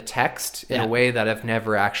something in the text in a way that I've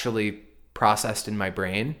never actually processed in my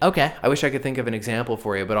brain. Okay. I wish I could think of an example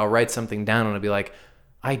for you, but I'll write something down and I'll be like,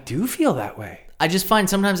 I do feel that way. I just find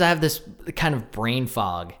sometimes I have this kind of brain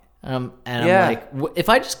fog. And I'm like, if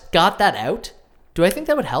I just got that out, do I think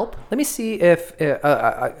that would help? Let me see if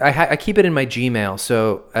I keep it in my Gmail.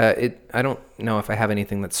 So I don't know if I have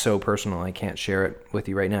anything that's so personal I can't share it with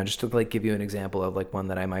you right now. Just to like give you an example of like one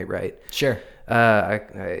that I might write. Sure. And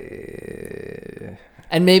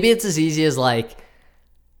maybe it's as easy as like,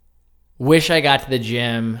 wish I got to the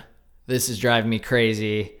gym. This is driving me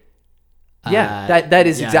crazy. Yeah, that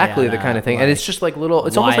is exactly the kind of thing. Like, and it's just like little,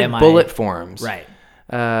 it's almost like bullet forms. Right.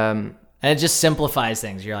 And it just simplifies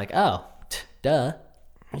things. You're like, oh, duh.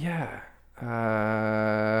 Yeah.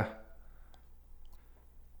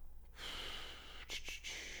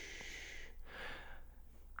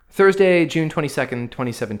 Thursday, June 22nd,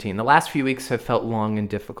 2017. The last few weeks have felt long and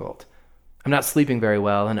difficult. I'm not sleeping very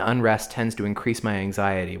well, and unrest tends to increase my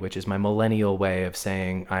anxiety, which is my millennial way of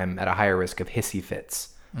saying I'm at a higher risk of hissy fits.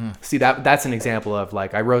 See, that's an example of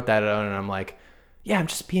like, I wrote that out and I'm like, yeah, I'm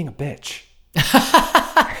just being a bitch.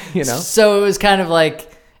 You know? So it was kind of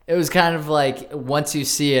like once you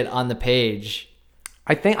see it on the page,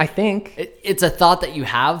 I think it's a thought that you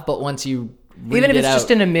have, but once you read even if it's out,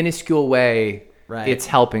 just in a minuscule way, right, it's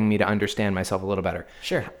helping me to understand myself a little better.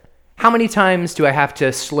 Sure. How many times do I have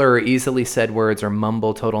to slur easily said words or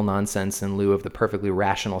mumble total nonsense in lieu of the perfectly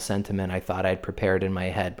rational sentiment I thought I'd prepared in my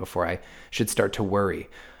head before I should start to worry?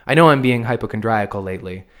 I know I'm being hypochondriacal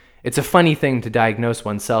lately. It's a funny thing to diagnose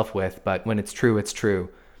oneself with, but when it's true, it's true.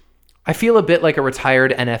 I feel a bit like a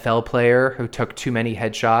retired NFL player who took too many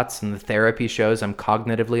headshots, and the therapy shows I'm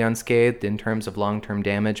cognitively unscathed in terms of long-term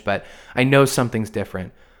damage, but I know something's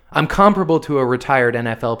different. I'm comparable to a retired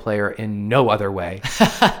NFL player in no other way,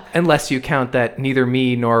 unless you count that neither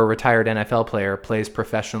me nor a retired NFL player plays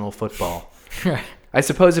professional football. I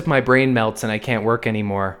suppose if my brain melts and I can't work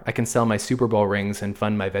anymore, I can sell my Super Bowl rings and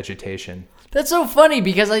fund my vegetation. That's so funny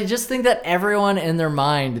because I just think that everyone in their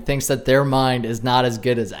mind thinks that their mind is not as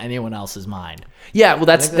good as anyone else's mind. Yeah, well,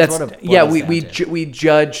 that's what it yeah. boils We down to. we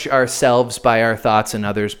judge ourselves by our thoughts and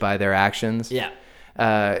others by their actions. Yeah.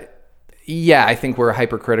 Yeah, I think we're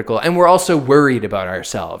hypercritical, and we're also worried about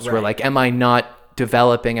ourselves. Right. We're like, am I not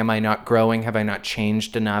developing? Am I not growing? Have I not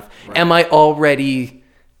changed enough? Right. Am I already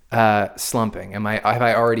slumping? Have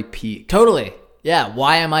I already peaked? Totally. Yeah.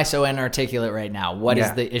 Why am I so inarticulate right now? What is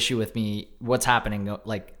Yeah. the issue with me? What's happening?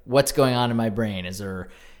 Like, what's going on in my brain? Is there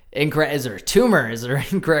a tumor? Is there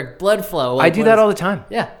incorrect blood flow? I do that all the time.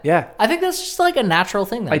 Yeah. Yeah. I think that's just like a natural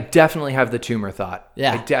thing then. I definitely have the tumor thought.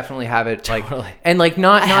 Yeah. I definitely have it. Like, Totally. and like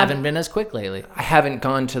not I haven't been as quick lately. I haven't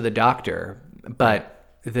gone to the doctor, but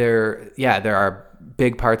there are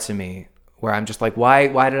big parts of me where I'm just like, why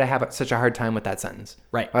did I have such a hard time with that sentence?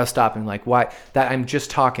 Right. I'll stop and like, why that I'm just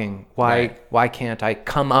talking. Why can't I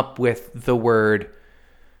come up with the word?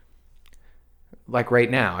 Like right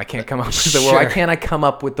now, I can't come up with the word. Why can't I come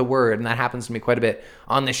up with the word? And that happens to me quite a bit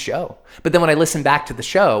on this show. But then when I listen back to the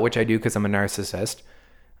show, which I do because I'm a narcissist,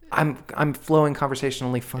 I'm flowing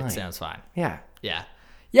conversationally fine. It sounds fine. Yeah. Yeah.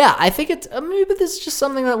 Yeah, I think it's maybe this is just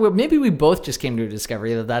something that maybe we both just came to a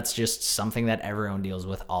discovery that that's just something that everyone deals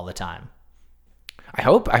with all the time. I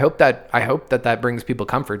hope that brings people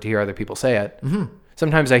comfort to hear other people say it. Mm-hmm.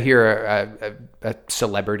 Sometimes I hear a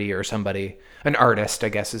celebrity or somebody, an artist, I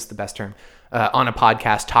guess is the best term, on a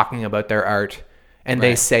podcast talking about their art, and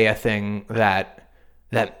they say a thing that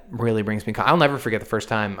really brings me. I'll never forget the first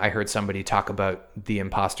time I heard somebody talk about the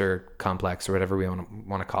imposter complex or whatever we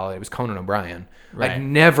want to call it. It was Conan O'Brien. Right. I'd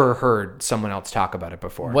never heard someone else talk about it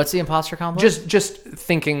before. What's the imposter complex? Just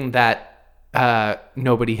thinking that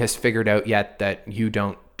nobody has figured out yet that you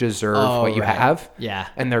don't deserve what you have. Yeah.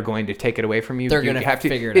 And they're going to take it away from you. They're going to have to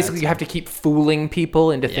figure it out. Basically, you have to keep fooling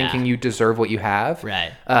people into thinking you deserve what you have.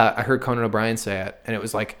 Right. I heard Conan O'Brien say it, and it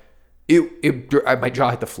was like, my jaw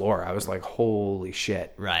hit the floor. I was like, holy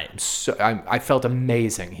shit. Right. So I felt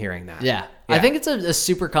amazing hearing that. Yeah. I think it's a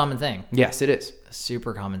super common thing. Yes, it is. A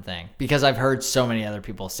super common thing. Because I've heard so many other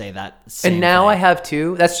people say that same And now thing. I have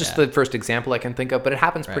too. That's just the first example I can think of, but it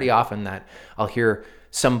happens pretty often that I'll hear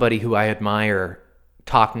somebody who I admire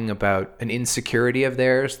talking about an insecurity of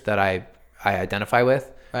theirs that I identify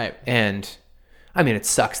with. Right. And I mean, it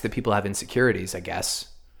sucks that people have insecurities, I guess.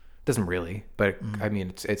 Doesn't really, but I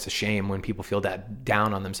mean, it's a shame when people feel that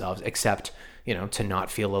down on themselves, except, to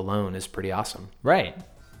not feel alone is pretty awesome. Right.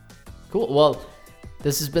 Cool. Well,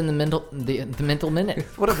 this has been the mental minute.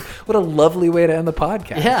 What a lovely way to end the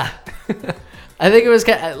podcast. Yeah. I think it was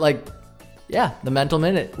kind of like, the mental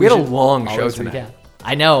minute. We had a long show always tonight. recap.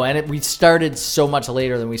 I know, and we started so much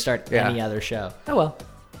later than we start any other show. Oh, well.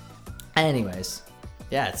 Anyways,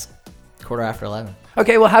 it's 11:15.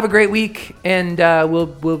 Okay, well, have a great week, and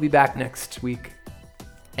we'll be back next week.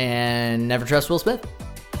 And never trust Will Smith.